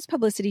 he and his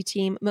publicity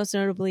team, most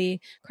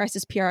notably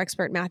crisis PR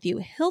expert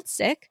Matthew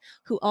Hiltzik,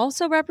 who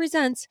also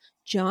represents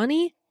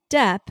Johnny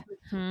Depp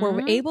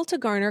were able to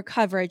garner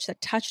coverage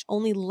that touched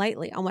only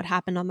lightly on what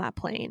happened on that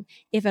plane,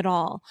 if at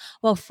all,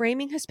 while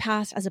framing his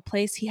past as a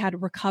place he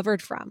had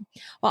recovered from,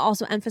 while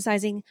also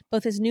emphasizing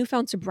both his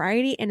newfound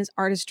sobriety and his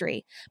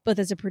artistry, both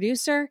as a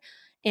producer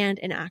and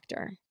an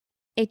actor.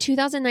 A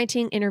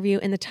 2019 interview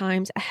in The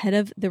Times ahead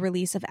of the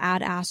release of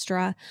Ad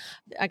Astra,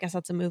 I guess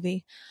that's a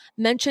movie,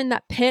 mentioned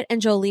that Pitt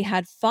and Jolie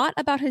had fought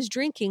about his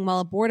drinking while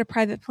aboard a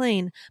private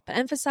plane, but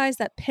emphasized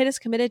that Pitt is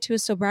committed to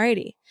his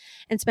sobriety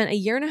and spent a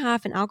year and a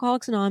half in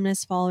Alcoholics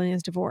Anonymous following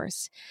his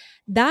divorce.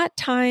 That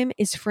time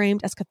is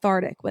framed as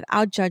cathartic,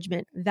 without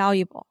judgment,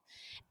 valuable.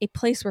 A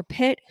place where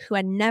Pitt, who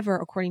had never,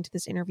 according to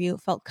this interview,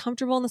 felt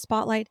comfortable in the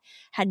spotlight,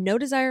 had no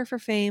desire for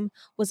fame,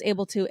 was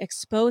able to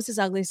expose his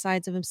ugly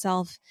sides of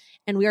himself,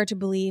 and we are to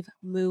believe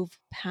move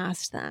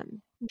past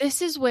them.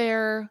 This is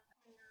where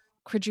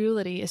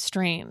credulity is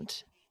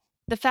strained.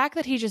 The fact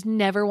that he just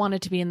never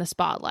wanted to be in the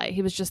spotlight.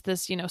 He was just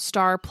this,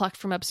 star plucked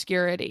from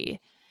obscurity.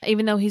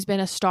 Even though he's been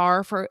a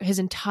star for his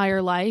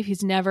entire life,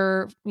 he's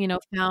never,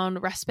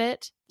 found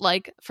respite,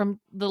 from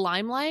the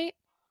limelight.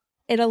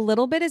 It a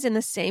little bit is in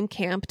the same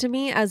camp to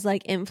me as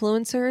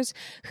influencers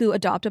who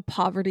adopt a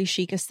poverty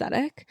chic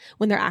aesthetic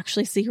when they're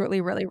actually secretly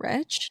really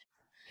rich.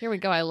 Here we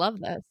go. I love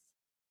this.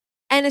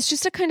 And it's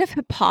just a kind of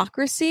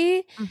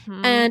hypocrisy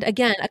and,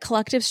 again, a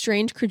collective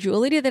strained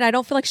credulity that I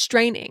don't feel like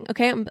straining.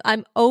 Okay,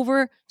 I'm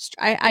over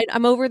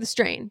the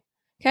strain.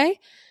 Okay,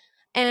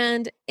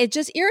 and it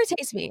just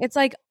irritates me. It's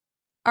like,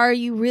 are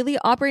you really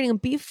operating a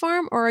beef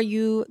farm, or are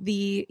you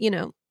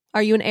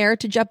are you an heir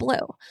to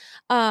JetBlue?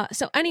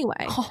 So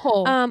anyway,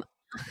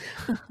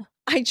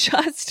 I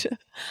just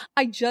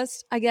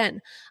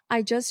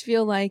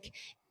feel like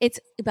it's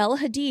Bella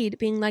Hadid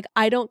being like,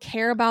 I don't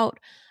care about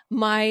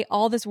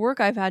all this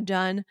work I've had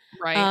done.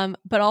 Right.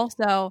 But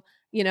also,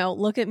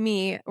 look at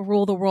me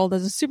rule the world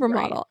as a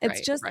supermodel.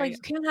 It's just like, you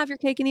can't have your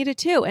cake and eat it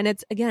too. And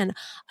it's, again,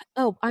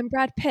 I'm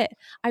Brad Pitt.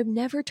 I've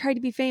never tried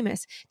to be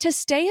famous. To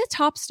stay a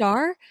top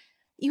star,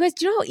 you guys,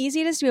 do you know how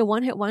easy it is to be a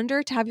one-hit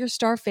wonder, to have your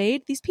star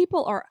fade? These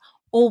people are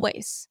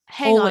always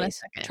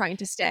trying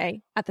to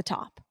stay at the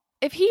top.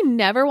 If he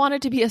never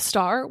wanted to be a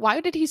star,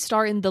 why did he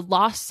star in The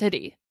Lost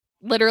City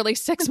literally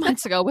 6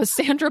 months ago with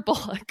Sandra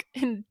Bullock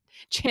and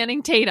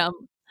Channing Tatum?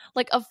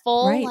 Like a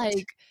full,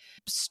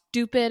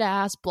 stupid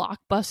ass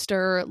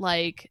blockbuster,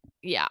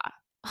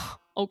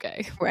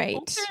 okay. Right.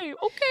 Okay.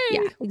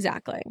 Yeah,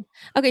 exactly.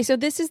 Okay, so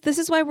this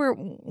is why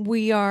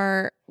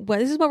we're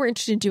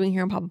interested in doing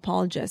here on Pop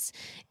Apologists.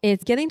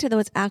 It's getting to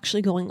what's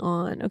actually going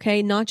on,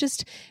 okay? Not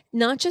just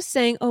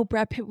saying, oh,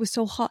 Brad Pitt was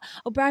so hot.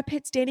 Oh, Brad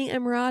Pitt's dating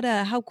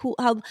Emerada. How cool.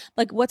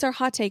 What's our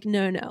hot take?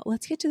 No.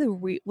 Let's get to the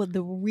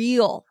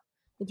real,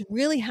 what's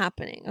really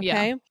happening,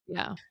 okay?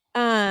 Yeah.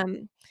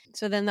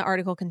 So then the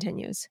article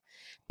continues.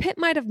 Pitt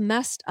might have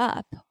messed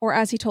up, or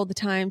as he told the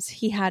Times,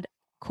 he had,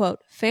 quote,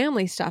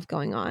 family stuff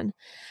going on.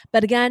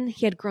 But again,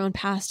 he had grown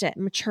past it,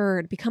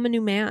 matured, become a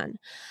new man.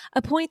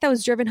 A point that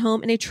was driven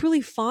home in a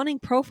truly fawning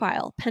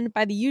profile penned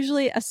by the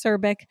usually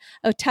acerbic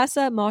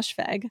Ottessa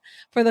Moshfegh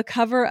for the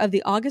cover of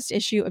the August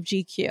issue of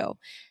GQ.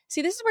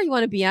 See, this is where you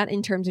want to be at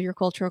in terms of your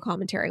cultural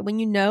commentary. When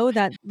you know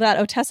that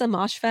Ottessa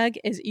Moshfegh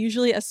is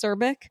usually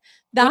acerbic,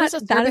 that is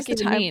the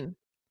time. Mean?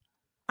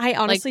 I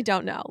honestly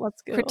don't know.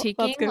 Let's go.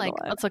 Critiquing?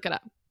 Let's look it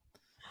up.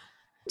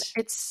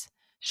 It's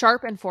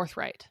sharp and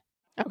forthright.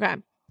 Okay.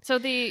 So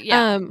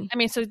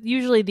so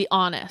usually the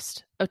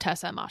honest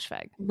Ottessa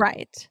Moshfegh.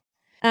 Right.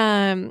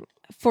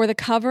 For the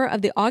cover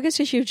of the August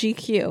issue of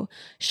GQ,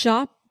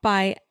 shot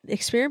by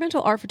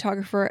experimental art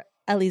photographer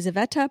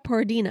Elisaveta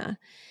Porodina,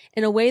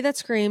 in a way that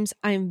screams,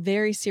 I'm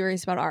very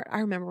serious about art. I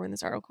remember when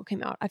this article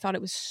came out, I thought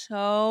it was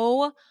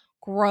so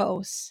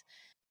gross.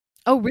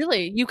 Oh,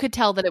 really? You could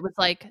tell that it was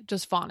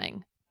just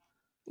fawning.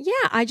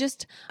 Yeah, at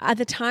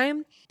the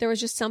time, there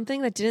was just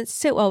something that didn't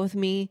sit well with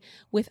me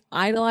with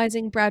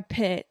idolizing Brad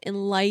Pitt in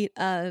light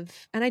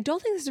of, and I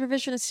don't think this is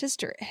revisionist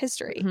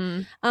history.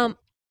 Mm-hmm.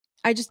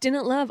 I just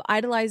didn't love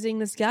idolizing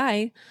this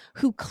guy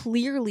who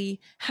clearly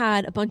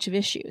had a bunch of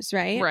issues,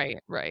 right?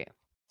 Right.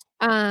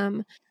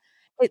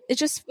 It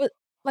just,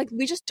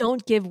 we just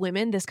don't give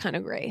women this kind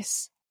of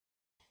grace.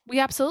 We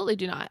absolutely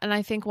do not. And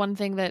I think one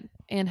thing that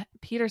Ann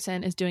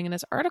Peterson is doing in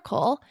this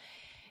article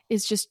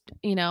is just,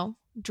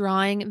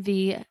 drawing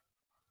the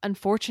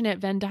unfortunate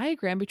Venn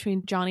diagram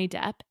between Johnny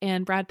Depp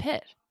and Brad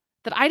Pitt.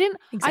 That I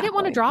didn't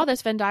want to draw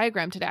this Venn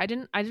diagram today. I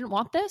didn't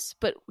want this,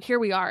 but here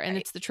we are, and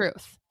it's the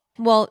truth.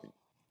 Well,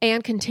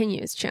 Anne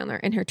continues, Chandler,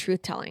 in her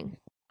truth telling.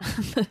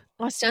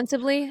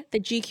 Ostensibly, the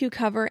GQ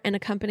cover and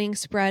accompanying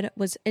spread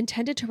was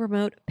intended to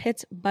promote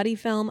Pitt's buddy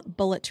film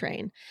Bullet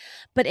Train,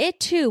 but it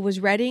too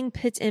was readying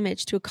Pitt's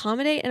image to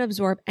accommodate and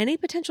absorb any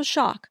potential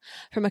shock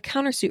from a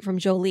countersuit from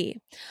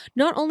Jolie.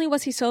 Not only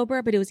was he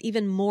sober, but he was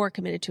even more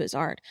committed to his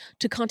art,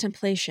 to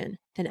contemplation,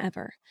 than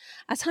ever.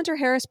 As Hunter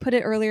Harris put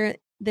it earlier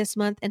this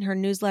month in her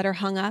newsletter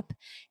Hung Up,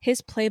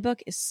 his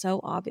playbook is so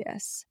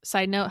obvious.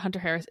 Side note, Hunter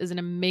Harris is an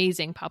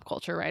amazing pop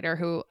culture writer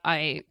who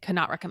I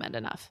cannot recommend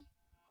enough.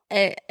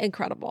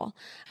 Incredible.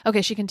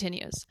 Okay, she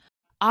continues.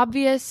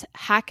 Obvious,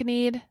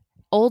 hackneyed,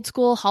 old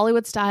school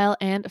Hollywood style,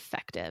 and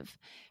effective.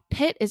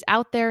 Pitt is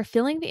out there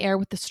filling the air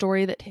with the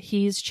story that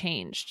he's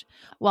changed,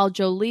 while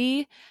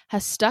Jolie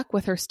has stuck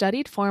with her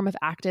studied form of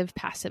active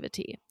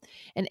passivity.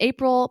 In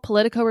April,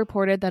 Politico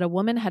reported that a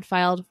woman had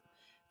filed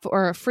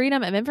for a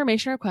Freedom of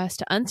Information request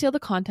to unseal the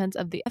contents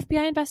of the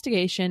FBI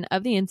investigation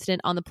of the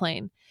incident on the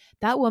plane.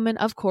 That woman,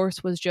 of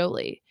course, was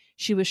Jolie.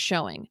 She was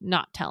showing,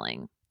 not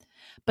telling.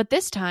 But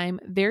this time,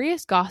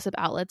 various gossip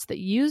outlets that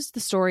used the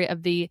story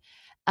of the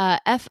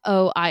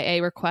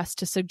FOIA request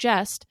to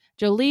suggest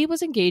Jolie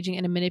was engaging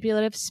in a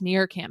manipulative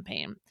smear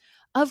campaign.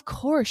 Of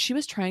course, she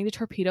was trying to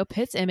torpedo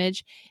Pitt's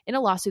image in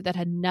a lawsuit that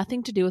had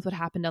nothing to do with what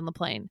happened on the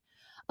plane.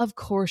 Of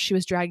course, she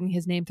was dragging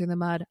his name through the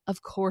mud.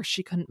 Of course,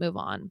 she couldn't move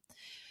on.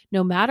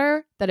 No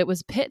matter that it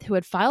was Pitt who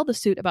had filed the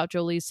suit about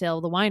Jolie's sale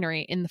of the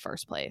winery in the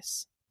first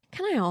place.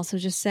 Can I also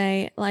just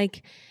say,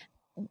 like,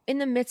 in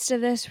the midst of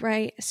this,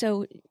 right?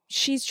 So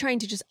she's trying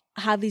to just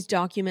have these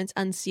documents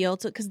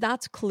unsealed because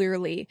that's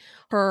clearly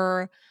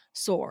her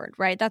sword,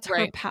 right? That's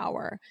her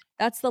power.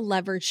 That's the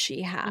leverage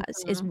she has,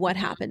 is what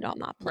happened on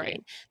that plane.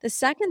 Right. The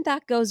second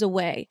that goes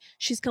away,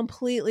 she's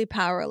completely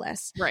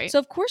powerless. Right. So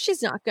of course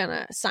she's not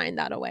gonna sign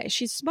that away.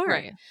 She's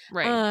smart.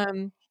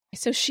 Right.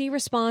 So she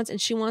responds and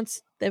she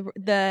wants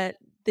the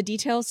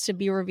details to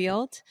be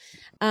revealed.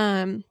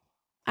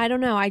 I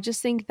don't know. I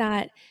just think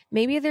that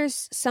maybe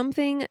there's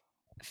something,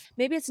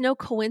 maybe it's no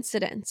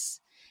coincidence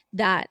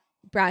that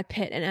Brad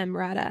Pitt and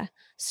Emrata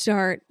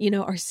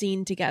are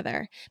seen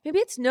together. Maybe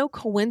it's no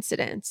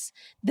coincidence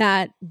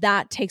that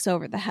takes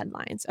over the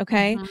headlines.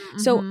 Okay.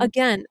 So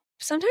again,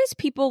 sometimes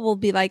people will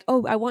be like,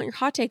 oh, I want your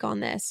hot take on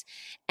this.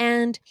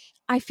 And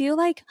I feel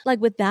like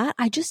with that,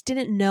 I just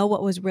didn't know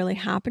what was really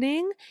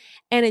happening.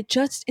 And it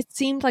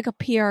seemed like a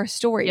PR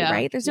story,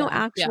 right? There's no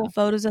actual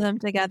photos of them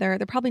together.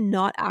 They're probably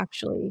not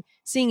actually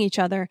seeing each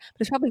other,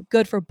 but it's probably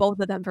good for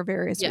both of them for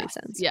various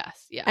reasons.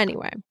 Yes. Yeah.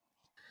 Anyway.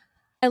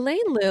 Elaine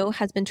Liu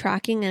has been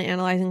tracking and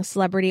analyzing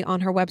celebrity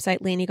on her website,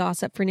 Lainey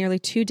Gossip, for nearly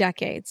 2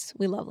 decades.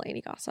 We love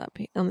Lainey Gossip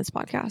on this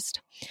podcast.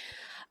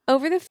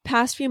 Over the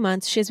past few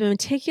months, she has been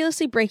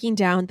meticulously breaking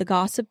down the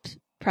gossip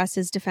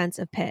press's defense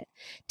of Pitt.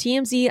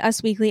 TMZ,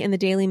 Us Weekly, and the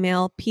Daily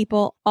Mail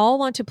people all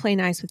want to play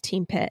nice with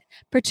Team Pitt,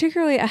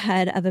 particularly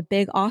ahead of a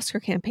big Oscar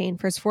campaign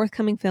for his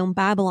forthcoming film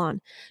Babylon,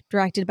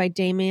 directed by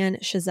Damien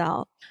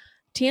Chazelle.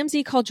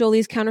 TMZ called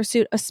Jolie's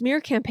countersuit a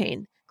smear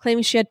campaign,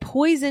 claiming she had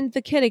poisoned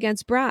the kid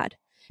against Brad.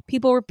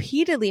 People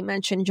repeatedly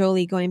mentioned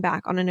Jolie going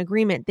back on an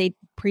agreement they'd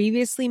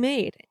previously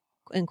made,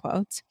 in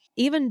quotes,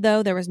 even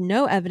though there was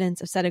no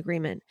evidence of said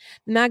agreement.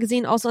 The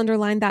magazine also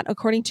underlined that,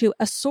 according to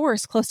a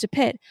source close to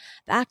Pitt,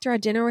 the actor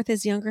had dinner with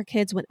his younger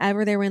kids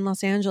whenever they were in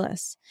Los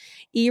Angeles.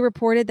 E!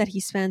 reported that he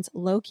spends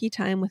low-key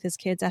time with his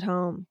kids at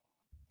home.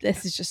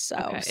 This is just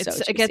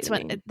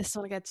this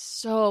one gets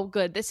so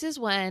good. This is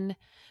when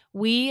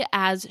we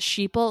as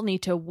sheeple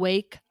need to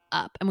wake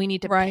up and we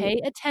need to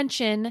pay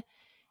attention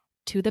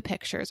to the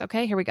pictures.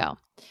 Okay, here we go.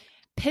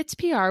 Pitt's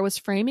PR was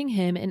framing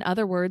him, in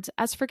other words,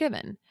 as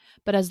forgiven.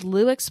 But as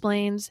Liu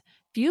explains,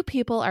 few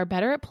people are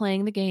better at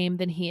playing the game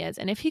than he is.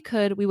 And if he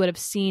could, we would have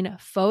seen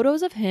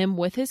photos of him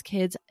with his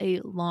kids a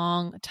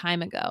long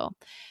time ago.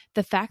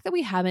 The fact that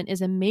we haven't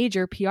is a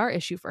major PR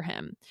issue for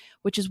him,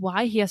 which is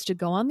why he has to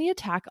go on the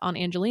attack on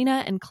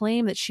Angelina and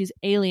claim that she's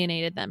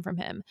alienated them from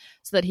him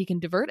so that he can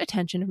divert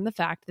attention from the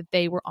fact that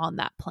they were on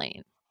that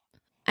plane.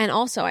 And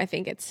also, I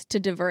think it's to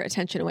divert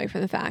attention away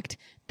from the fact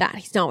that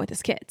he's not with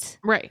his kids.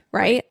 Right.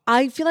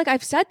 I feel like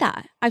I've said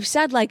that. I've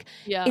said,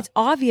 it's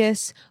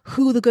obvious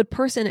who the good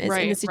person is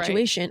in the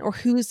situation or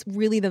who's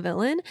really the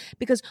villain,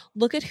 because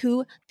look at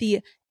who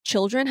the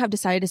children have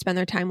decided to spend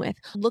their time with.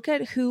 Look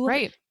at who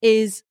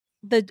is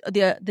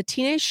the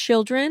teenage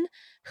children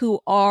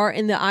who are,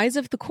 in the eyes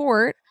of the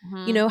court,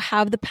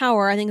 have the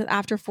power. I think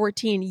after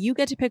 14, you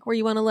get to pick where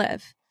you want to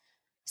live.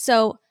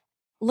 So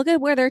look at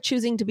where they're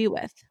choosing to be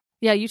with.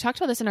 Yeah, you talked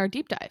about this in our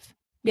deep dive.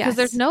 Because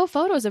there's no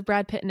photos of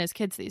Brad Pitt and his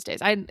kids these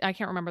days. I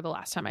can't remember the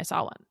last time I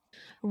saw one.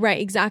 Right,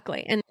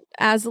 exactly. And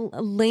as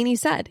Lainey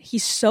said,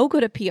 he's so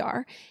good at PR.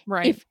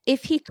 Right.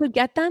 If he could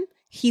get them,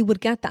 he would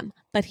get them,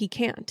 but he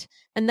can't.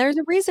 And there's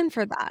a reason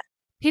for that.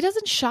 He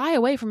doesn't shy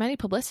away from any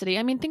publicity.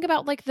 I mean, think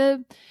about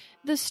the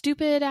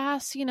stupid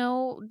ass,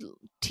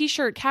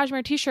 t-shirt,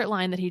 cashmere t-shirt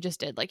line that he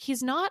just did.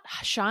 He's not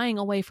shying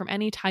away from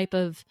any type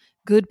of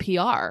good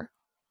PR.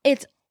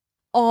 It's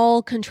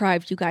all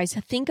contrived, you guys.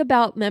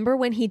 Remember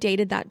when he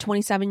dated that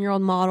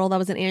 27-year-old model that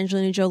was an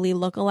Angelina Jolie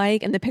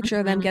lookalike, and the picture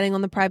of them getting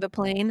on the private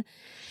plane?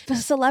 The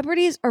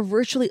celebrities are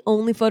virtually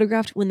only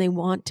photographed when they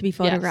want to be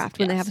photographed,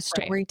 when they have a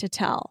story to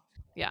tell.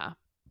 Yeah.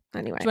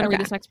 Anyway. Do you want to read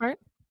this next part?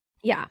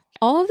 Yeah.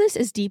 All of this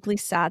is deeply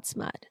sad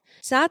smut.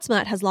 Sad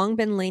smut has long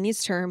been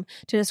Lainey's term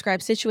to describe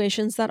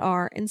situations that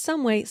are, in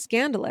some way,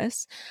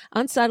 scandalous,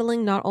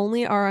 unsettling not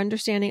only our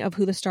understanding of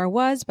who the star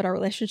was, but our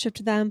relationship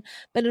to them,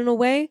 but in a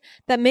way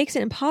that makes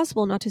it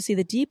impossible not to see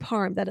the deep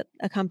harm that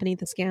accompanied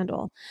the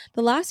scandal.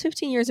 The last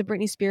 15 years of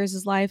Britney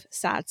Spears' life,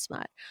 sad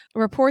smut.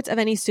 Reports of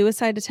any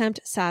suicide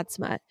attempt, sad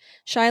smut.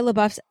 Shia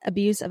LaBeouf's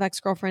abuse of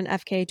ex-girlfriend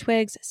FK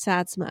Twigs,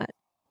 sad smut.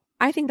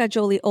 I think that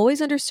Jolie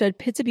always understood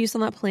Pitt's abuse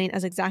on that plane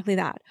as exactly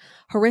that.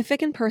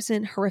 Horrific in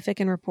person, horrific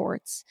in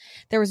reports.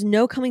 There was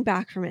no coming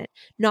back from it,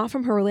 not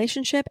from her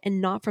relationship and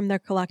not from their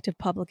collective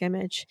public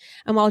image.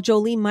 And while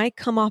Jolie might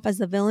come off as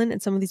the villain in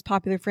some of these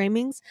popular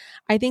framings,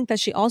 I think that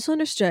she also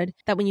understood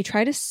that when you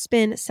try to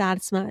spin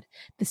sad smut,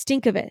 the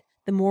stink of it,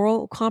 the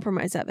moral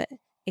compromise of it,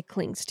 it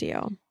clings to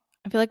you.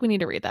 I feel like we need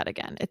to read that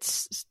again.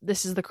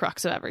 This is the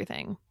crux of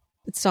everything.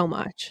 It's so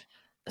much.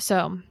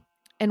 So,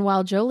 and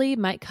while Jolie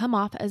might come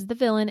off as the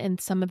villain in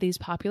some of these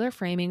popular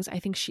framings, I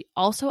think she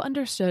also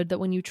understood that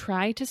when you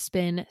try to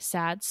spin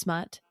sad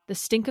smut, the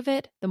stink of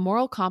it, the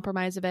moral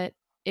compromise of it,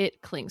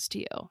 it clings to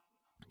you.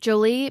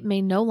 Jolie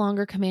may no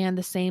longer command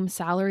the same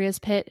salary as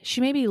Pitt. She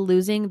may be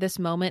losing this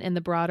moment in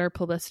the broader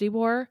publicity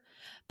war,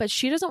 but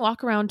she doesn't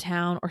walk around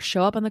town or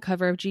show up on the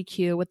cover of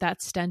GQ with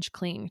that stench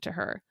clinging to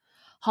her.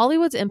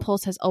 Hollywood's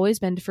impulse has always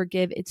been to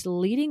forgive its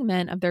leading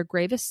men of their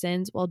gravest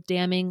sins while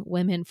damning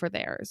women for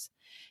theirs.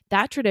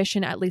 That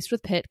tradition, at least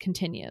with Pitt,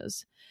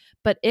 continues.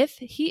 But if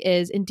he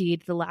is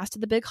indeed the last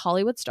of the big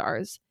Hollywood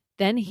stars,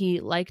 then he,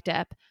 like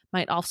Depp,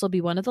 might also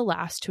be one of the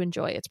last to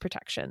enjoy its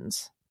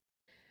protections.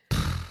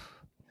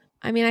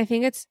 I mean, I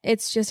think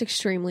it's just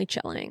extremely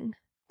chilling.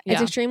 Yeah.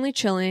 It's extremely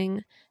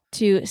chilling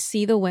to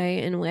see the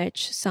way in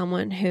which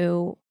someone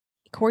who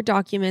court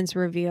documents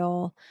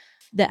reveal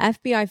the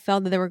FBI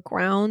felt that there were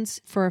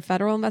grounds for a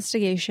federal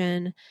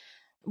investigation.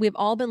 We've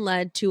all been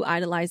led to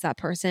idolize that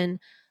person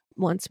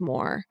once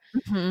more.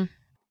 Mm-hmm.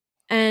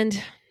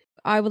 And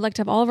I would like to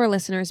have all of our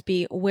listeners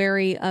be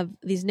wary of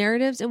these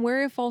narratives and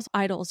wary of false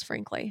idols,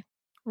 frankly.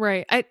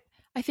 Right.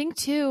 I think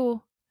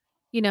too,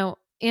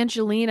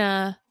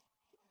 Angelina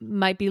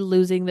might be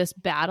losing this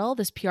battle,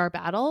 this PR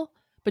battle,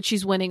 but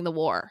she's winning the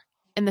war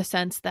in the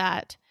sense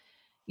that,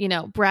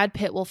 Brad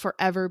Pitt will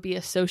forever be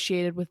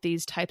associated with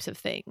these types of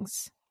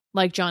things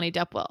like Johnny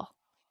Depp will.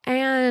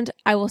 And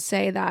I will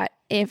say that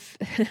if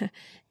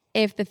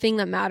the thing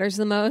that matters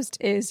the most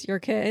is your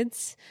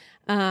kids,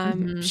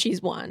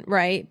 she's won,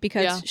 right?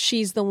 Because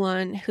she's the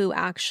one who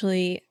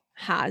actually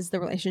has the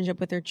relationship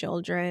with their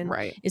children,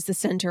 right? Is the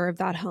center of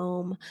that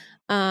home.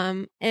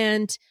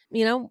 And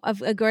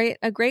a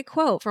great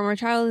quote from our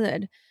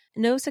childhood: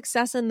 "No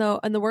success in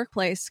the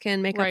workplace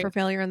can make up for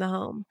failure in the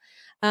home."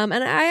 And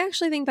I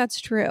actually think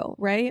that's true,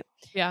 right?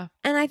 Yeah.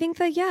 And I think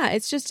that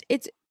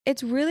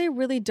it's really,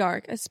 really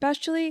dark,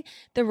 especially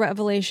the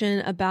revelation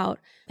about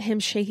him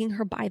shaking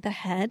her by the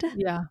head.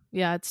 Yeah.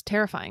 Yeah. It's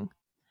terrifying.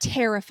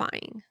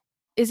 Terrifying.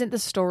 Isn't the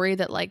story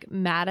that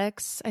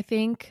Maddox, I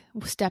think,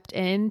 stepped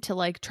in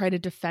to try to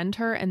defend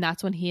her, and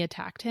that's when he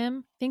attacked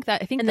him? I think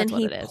that's what it is.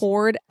 And then he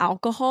poured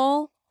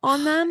alcohol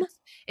on them.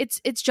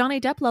 It's Johnny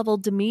Depp level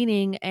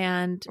demeaning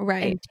and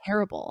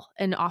terrible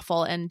and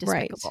awful and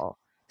despicable. Right.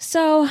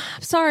 So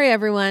sorry,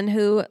 everyone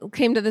who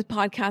came to this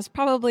podcast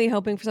probably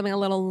hoping for something a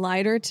little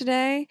lighter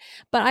today.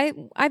 But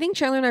I think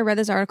Chandler and I read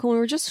this article and we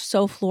were just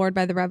so floored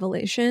by the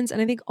revelations.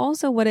 And I think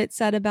also what it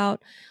said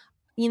about,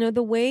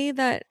 the way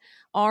that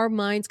our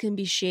minds can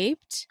be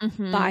shaped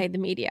by the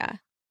media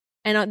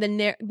and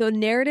the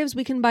narratives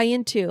we can buy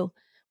into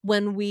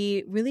when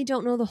we really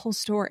don't know the whole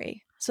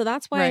story. So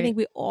that's why I think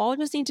we all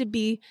just need to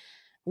be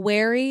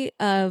wary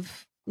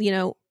of, we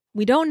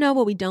don't know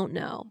what we don't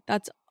know.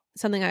 That's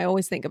something I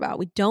always think about.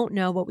 We don't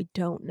know what we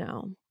don't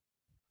know.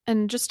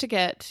 And just to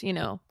get,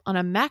 on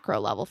a macro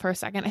level for a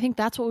second, I think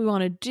that's what we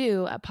want to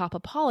do at Pop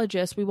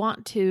Apologists. We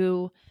want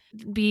to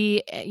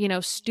be,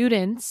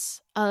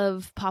 students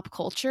of pop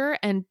culture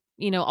and,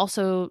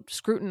 also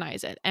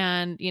scrutinize it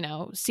and,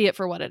 see it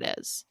for what it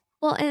is.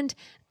 Well, and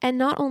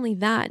not only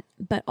that,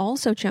 but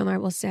also, Chandler, I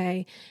will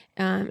say,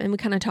 and we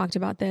kind of talked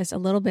about this a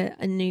little bit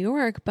in New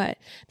York, but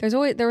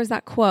there was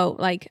that quote,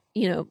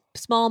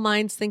 small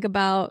minds think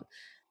about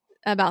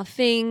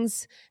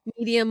things,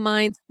 medium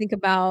minds think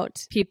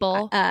about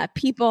people,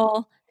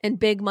 and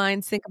big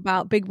minds think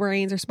about big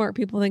brains, or smart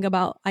people think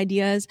about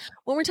ideas.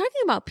 When we're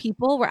talking about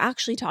people, we're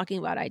actually talking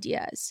about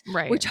ideas.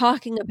 Right. We're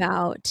talking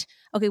about,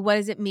 okay, what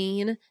does it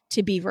mean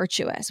to be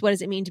virtuous? What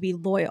does it mean to be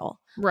loyal?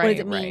 Right. What does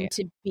it mean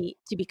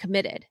to be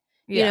committed?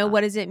 Yeah.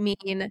 What does it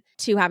mean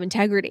to have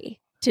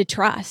integrity, to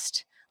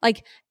trust?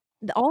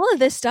 All of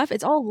this stuff,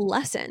 it's all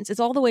lessons.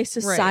 It's all the way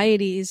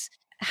societies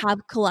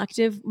have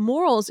collective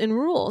morals and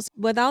rules.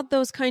 Without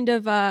those kind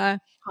of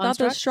without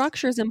those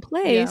structures in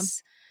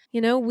place,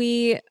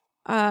 we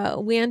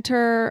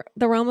enter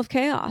the realm of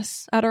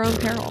chaos at our own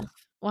peril.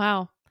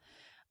 Wow.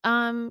 So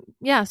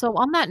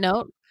on that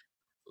note,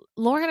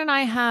 Lauren and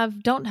I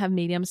don't have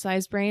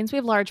medium-sized brains. We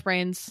have large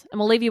brains, and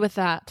we'll leave you with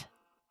that.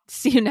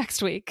 See you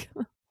next week.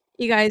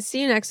 You guys,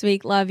 see you next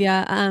week. Love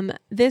ya.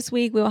 This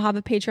week we will have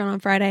a Patreon on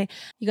Friday.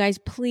 You guys,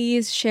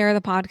 please share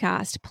the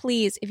podcast.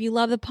 Please, if you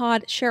love the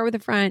pod, share it with a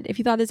friend. If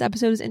you thought this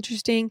episode was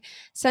interesting,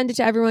 send it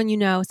to everyone you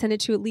know. Send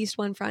it to at least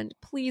one friend.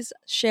 Please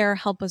share.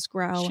 Help us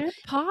grow. Share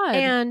the pod,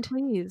 and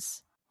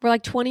please. We're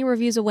 20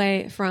 reviews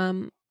away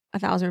from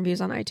 1,000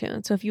 reviews on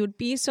iTunes. So if you would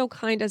be so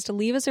kind as to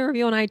leave us a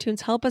review on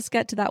iTunes, help us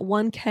get to that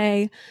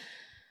 1K.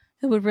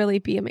 It would really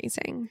be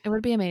amazing. It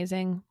would be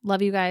amazing.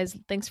 Love you guys.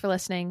 Thanks for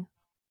listening.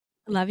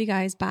 Love you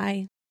guys.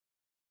 Bye.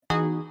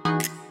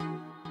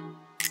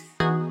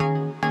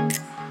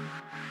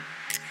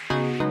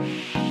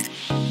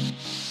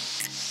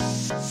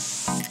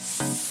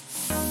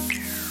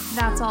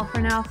 that's all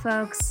for now,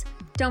 folks.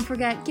 Don't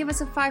forget, give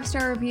us a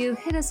 5-star review,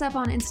 hit us up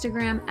on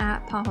Instagram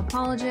at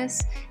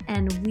Popapologists,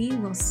 and we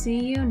will see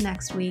you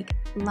next week,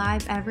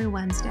 live every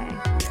Wednesday.